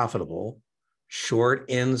it profitable? Short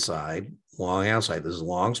inside, long outside. This is a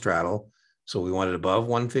long straddle. So we want it above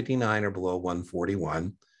 159 or below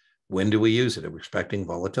 141. When do we use it? We're expecting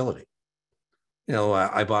volatility. You know,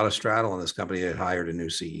 I bought a straddle in this company that hired a new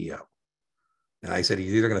CEO. And I said,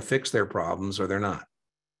 he's either going to fix their problems or they're not.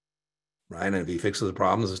 Right. And if he fixes the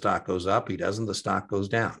problems, the stock goes up. He doesn't, the stock goes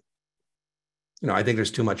down. I think there's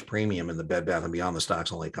too much premium in the Bed Bath & Beyond. The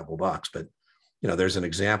stock's only a couple bucks, but there's an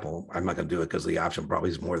example. I'm not going to do it because the option probably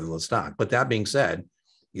is more than the stock. But that being said,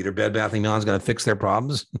 either Bed Bath & Beyond is going to fix their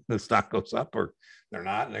problems, the stock goes up, or they're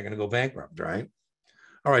not, and they're going to go bankrupt, right?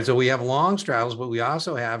 All right, so we have long straddles, but we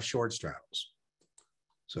also have short straddles.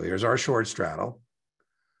 So here's our short straddle.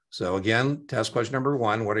 So again, test question number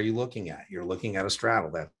 1, what are you looking at? You're looking at a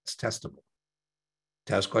straddle. That's testable.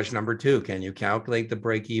 Test question number 2, can you calculate the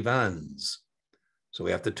break-evens? So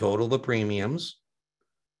we have to total the premiums.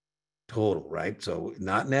 Total, right? So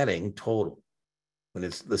not netting, total. When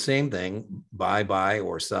it's the same thing, buy,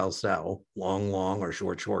 or sell, long, or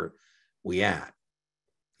short, we add.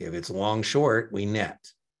 If it's long, short, we net,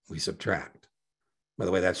 we subtract. By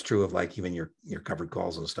the way, that's true of like even your covered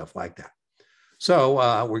calls and stuff like that.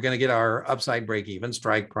 So we're going to get our upside break even,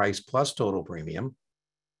 strike price plus total premium.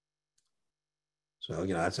 So,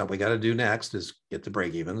 that's what we got to do next is get the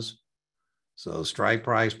break evens. So strike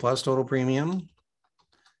price plus total premium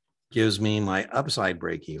gives me my upside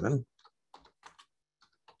break even.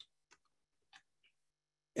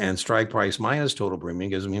 And strike price minus total premium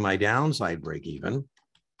gives me my downside break even.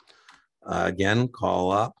 Again,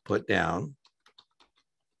 call up, put down.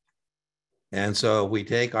 And so if we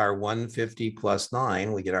take our 150 plus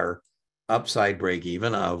 9, we get our upside break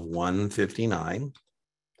even of 159.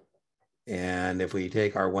 And if we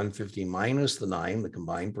take our 150 minus the 9, the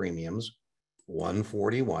combined premiums,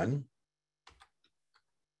 141.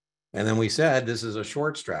 And then we said this is a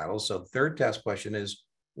short straddle. So the third test question is,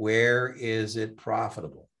 where is it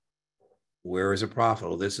profitable? Where is it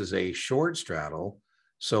profitable? This is a short straddle.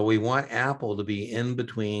 So we want Apple to be in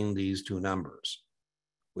between these two numbers.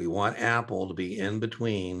 We want Apple to be in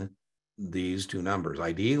between these two numbers.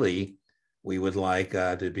 Ideally, we would like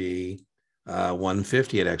to be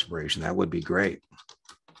 150 at expiration. That would be great.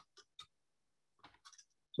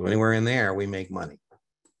 So anywhere in there, we make money.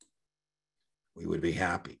 We would be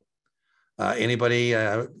happy. Anybody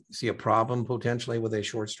see a problem potentially with a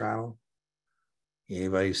short straddle?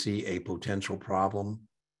 Anybody see a potential problem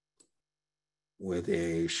with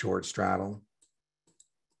a short straddle?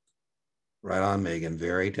 Right on, Megan.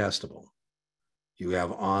 Very testable. You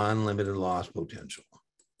have unlimited loss potential.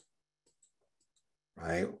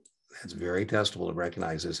 Right? That's very testable to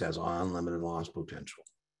recognize this has unlimited loss potential.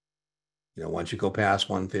 Once you go past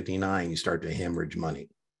 159, you start to hemorrhage money.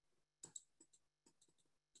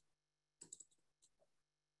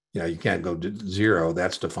 You can't go to 0.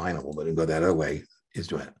 That's definable, but to go that other way is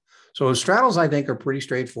doing it. So straddles, I think, are pretty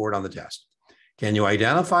straightforward on the test. Can you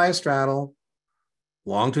identify a straddle?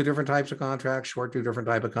 Long 2 different types of contracts, short 2 different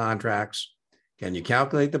type of contracts. Can you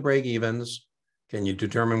calculate the break evens? Can you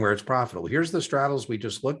determine where it's profitable? Here's the straddles we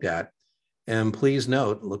just looked at. And please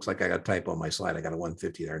note, it looks like I got a typo on my slide. I got a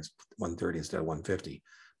 150 there. It's 130 instead of 150.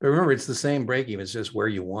 But remember, it's the same break even. It's just where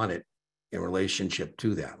you want it in relationship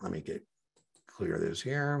to that. Let me clear this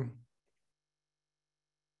here.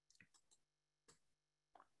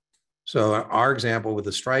 So our example with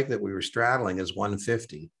the strike that we were straddling is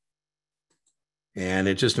 150. And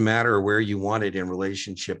it's just a matter of where you want it in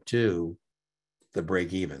relationship to the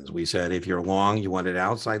break evens. We said if you're long, you want it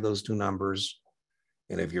outside those two numbers.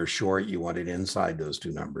 And if you're short, you want it inside those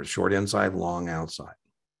two numbers. Short inside, long outside.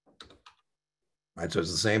 Right, so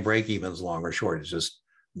it's the same break evens, long or short. It's just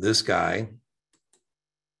this guy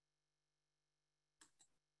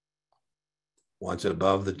wants it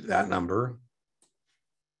above that number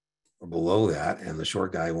or below that, and the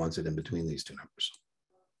short guy wants it in between these two numbers.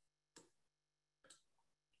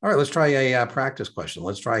 All right, let's try a practice question.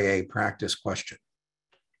 Let's try a practice question.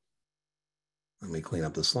 Let me clean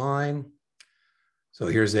up this line. So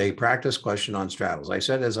here's a practice question on straddles.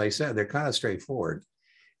 As I said, they're kind of straightforward.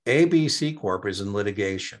 ABC Corp is in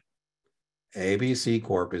litigation. ABC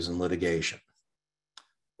Corp is in litigation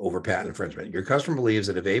over patent infringement. Your customer believes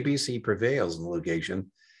that if ABC prevails in the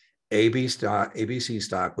litigation, ABC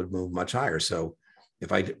stock would move much higher. So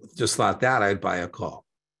if I just thought that, I'd buy a call.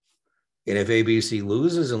 And if ABC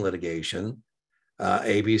loses in litigation,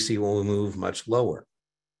 ABC will move much lower.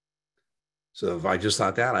 So if I just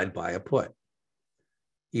thought that, I'd buy a put.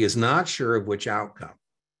 He is not sure of which outcome.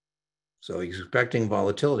 So he's expecting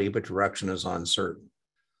volatility, but direction is uncertain.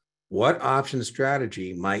 What option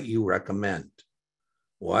strategy might you recommend?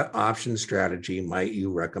 What option strategy might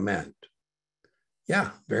you recommend?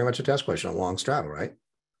 Yeah, very much a test question, a long straddle, right?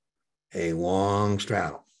 A long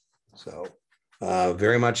straddle. So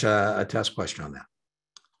very much a test question on that.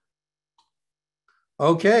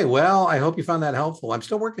 Okay, well, I hope you found that helpful. I'm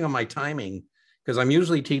still working on my timing because I'm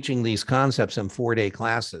usually teaching these concepts in 4-day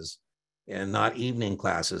classes and not evening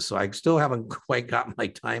classes. So I still haven't quite got my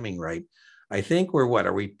timing right. I think we're what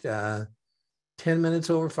are we 10 minutes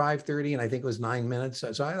over 5:30, and I think it was 9 minutes.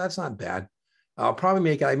 So that's not bad. I'll probably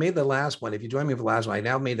make it. I made the last one. If you join me for the last one, I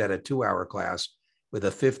now made that a 2-hour class with a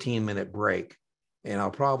 15-minute break. And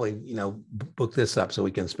I'll probably, book this up so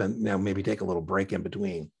we can spend, maybe take a little break in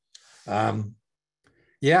between.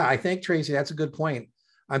 Yeah, I think, Tracy, that's a good point.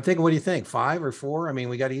 I'm thinking, what do you think? 5 or 4? I mean,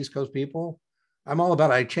 we got East Coast people. I'm all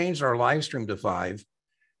about it. I changed our live stream to 5.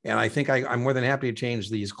 And I think I'm more than happy to change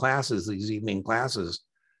these classes, these evening classes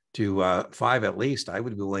to 5 at least. I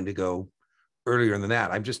would be willing to go earlier than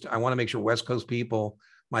that. I want to make sure West Coast people,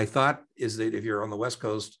 my thought is that if you're on the West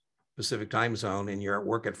Coast Pacific time zone and you're at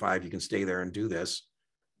work at 5, you can stay there and do this,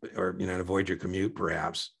 or, avoid your commute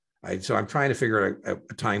perhaps. So I'm trying to figure out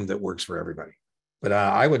a time that works for everybody. But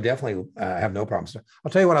I would definitely have no problems.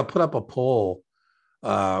 I'll tell you what, I'll put up a poll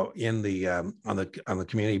in the on the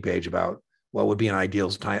community page about what would be an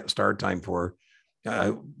ideal start time for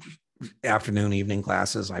afternoon, evening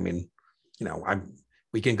classes. I mean,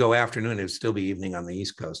 we can go afternoon, it'd still be evening on the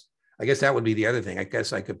East Coast. I guess that would be the other thing. I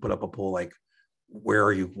guess I could put up a poll like, where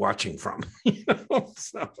are you watching from?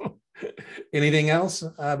 So anything else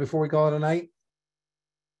before we call it a night?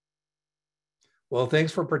 Well,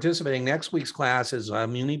 thanks for participating. Next week's class is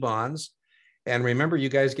muni bonds. And remember, you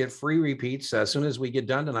guys get free repeats. As soon as we get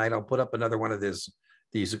done tonight, I'll put up another one of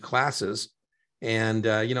these classes. And,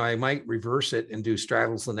 I might reverse it and do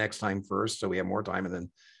straddles the next time first, so we have more time, and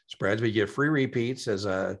then spreads. We get free repeats as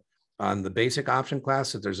on the basic option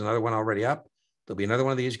class. If there's another one already up, there'll be another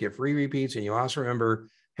one of these. You get free repeats. And you also remember,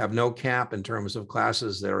 have no cap in terms of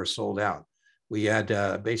classes that are sold out. We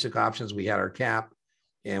had basic options. We had our cap.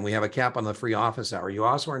 And we have a cap on the free office hour. You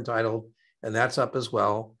also are entitled, and that's up as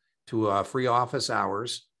well, to free office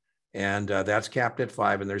hours. And that's capped at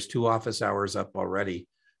 5. And there's 2 office hours up already.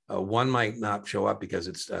 One might not show up because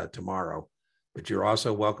it's tomorrow, but you're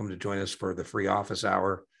also welcome to join us for the free office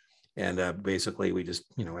hour. And basically, we just,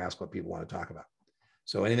 ask what people want to talk about.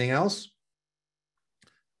 So anything else?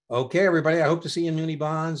 Okay, everybody, I hope to see you in Muni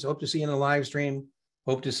Bonds. Hope to see you in the live stream.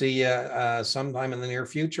 Hope to see you sometime in the near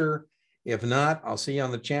future. If not, I'll see you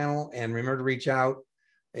on the channel, and remember to reach out.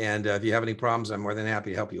 And if you have any problems, I'm more than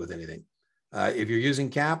happy to help you with anything. If you're using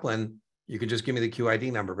Kaplan, you can just give me the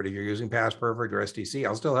QID number. But if you're using PassPerfect or STC,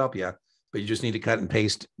 I'll still help you. But you just need to cut and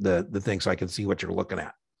paste the thing so I can see what you're looking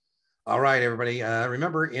at. All right, everybody.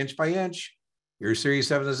 Remember, inch by inch, your Series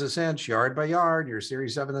 7 is a cinch. Yard by yard, your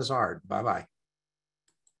Series 7 is hard. Bye-bye.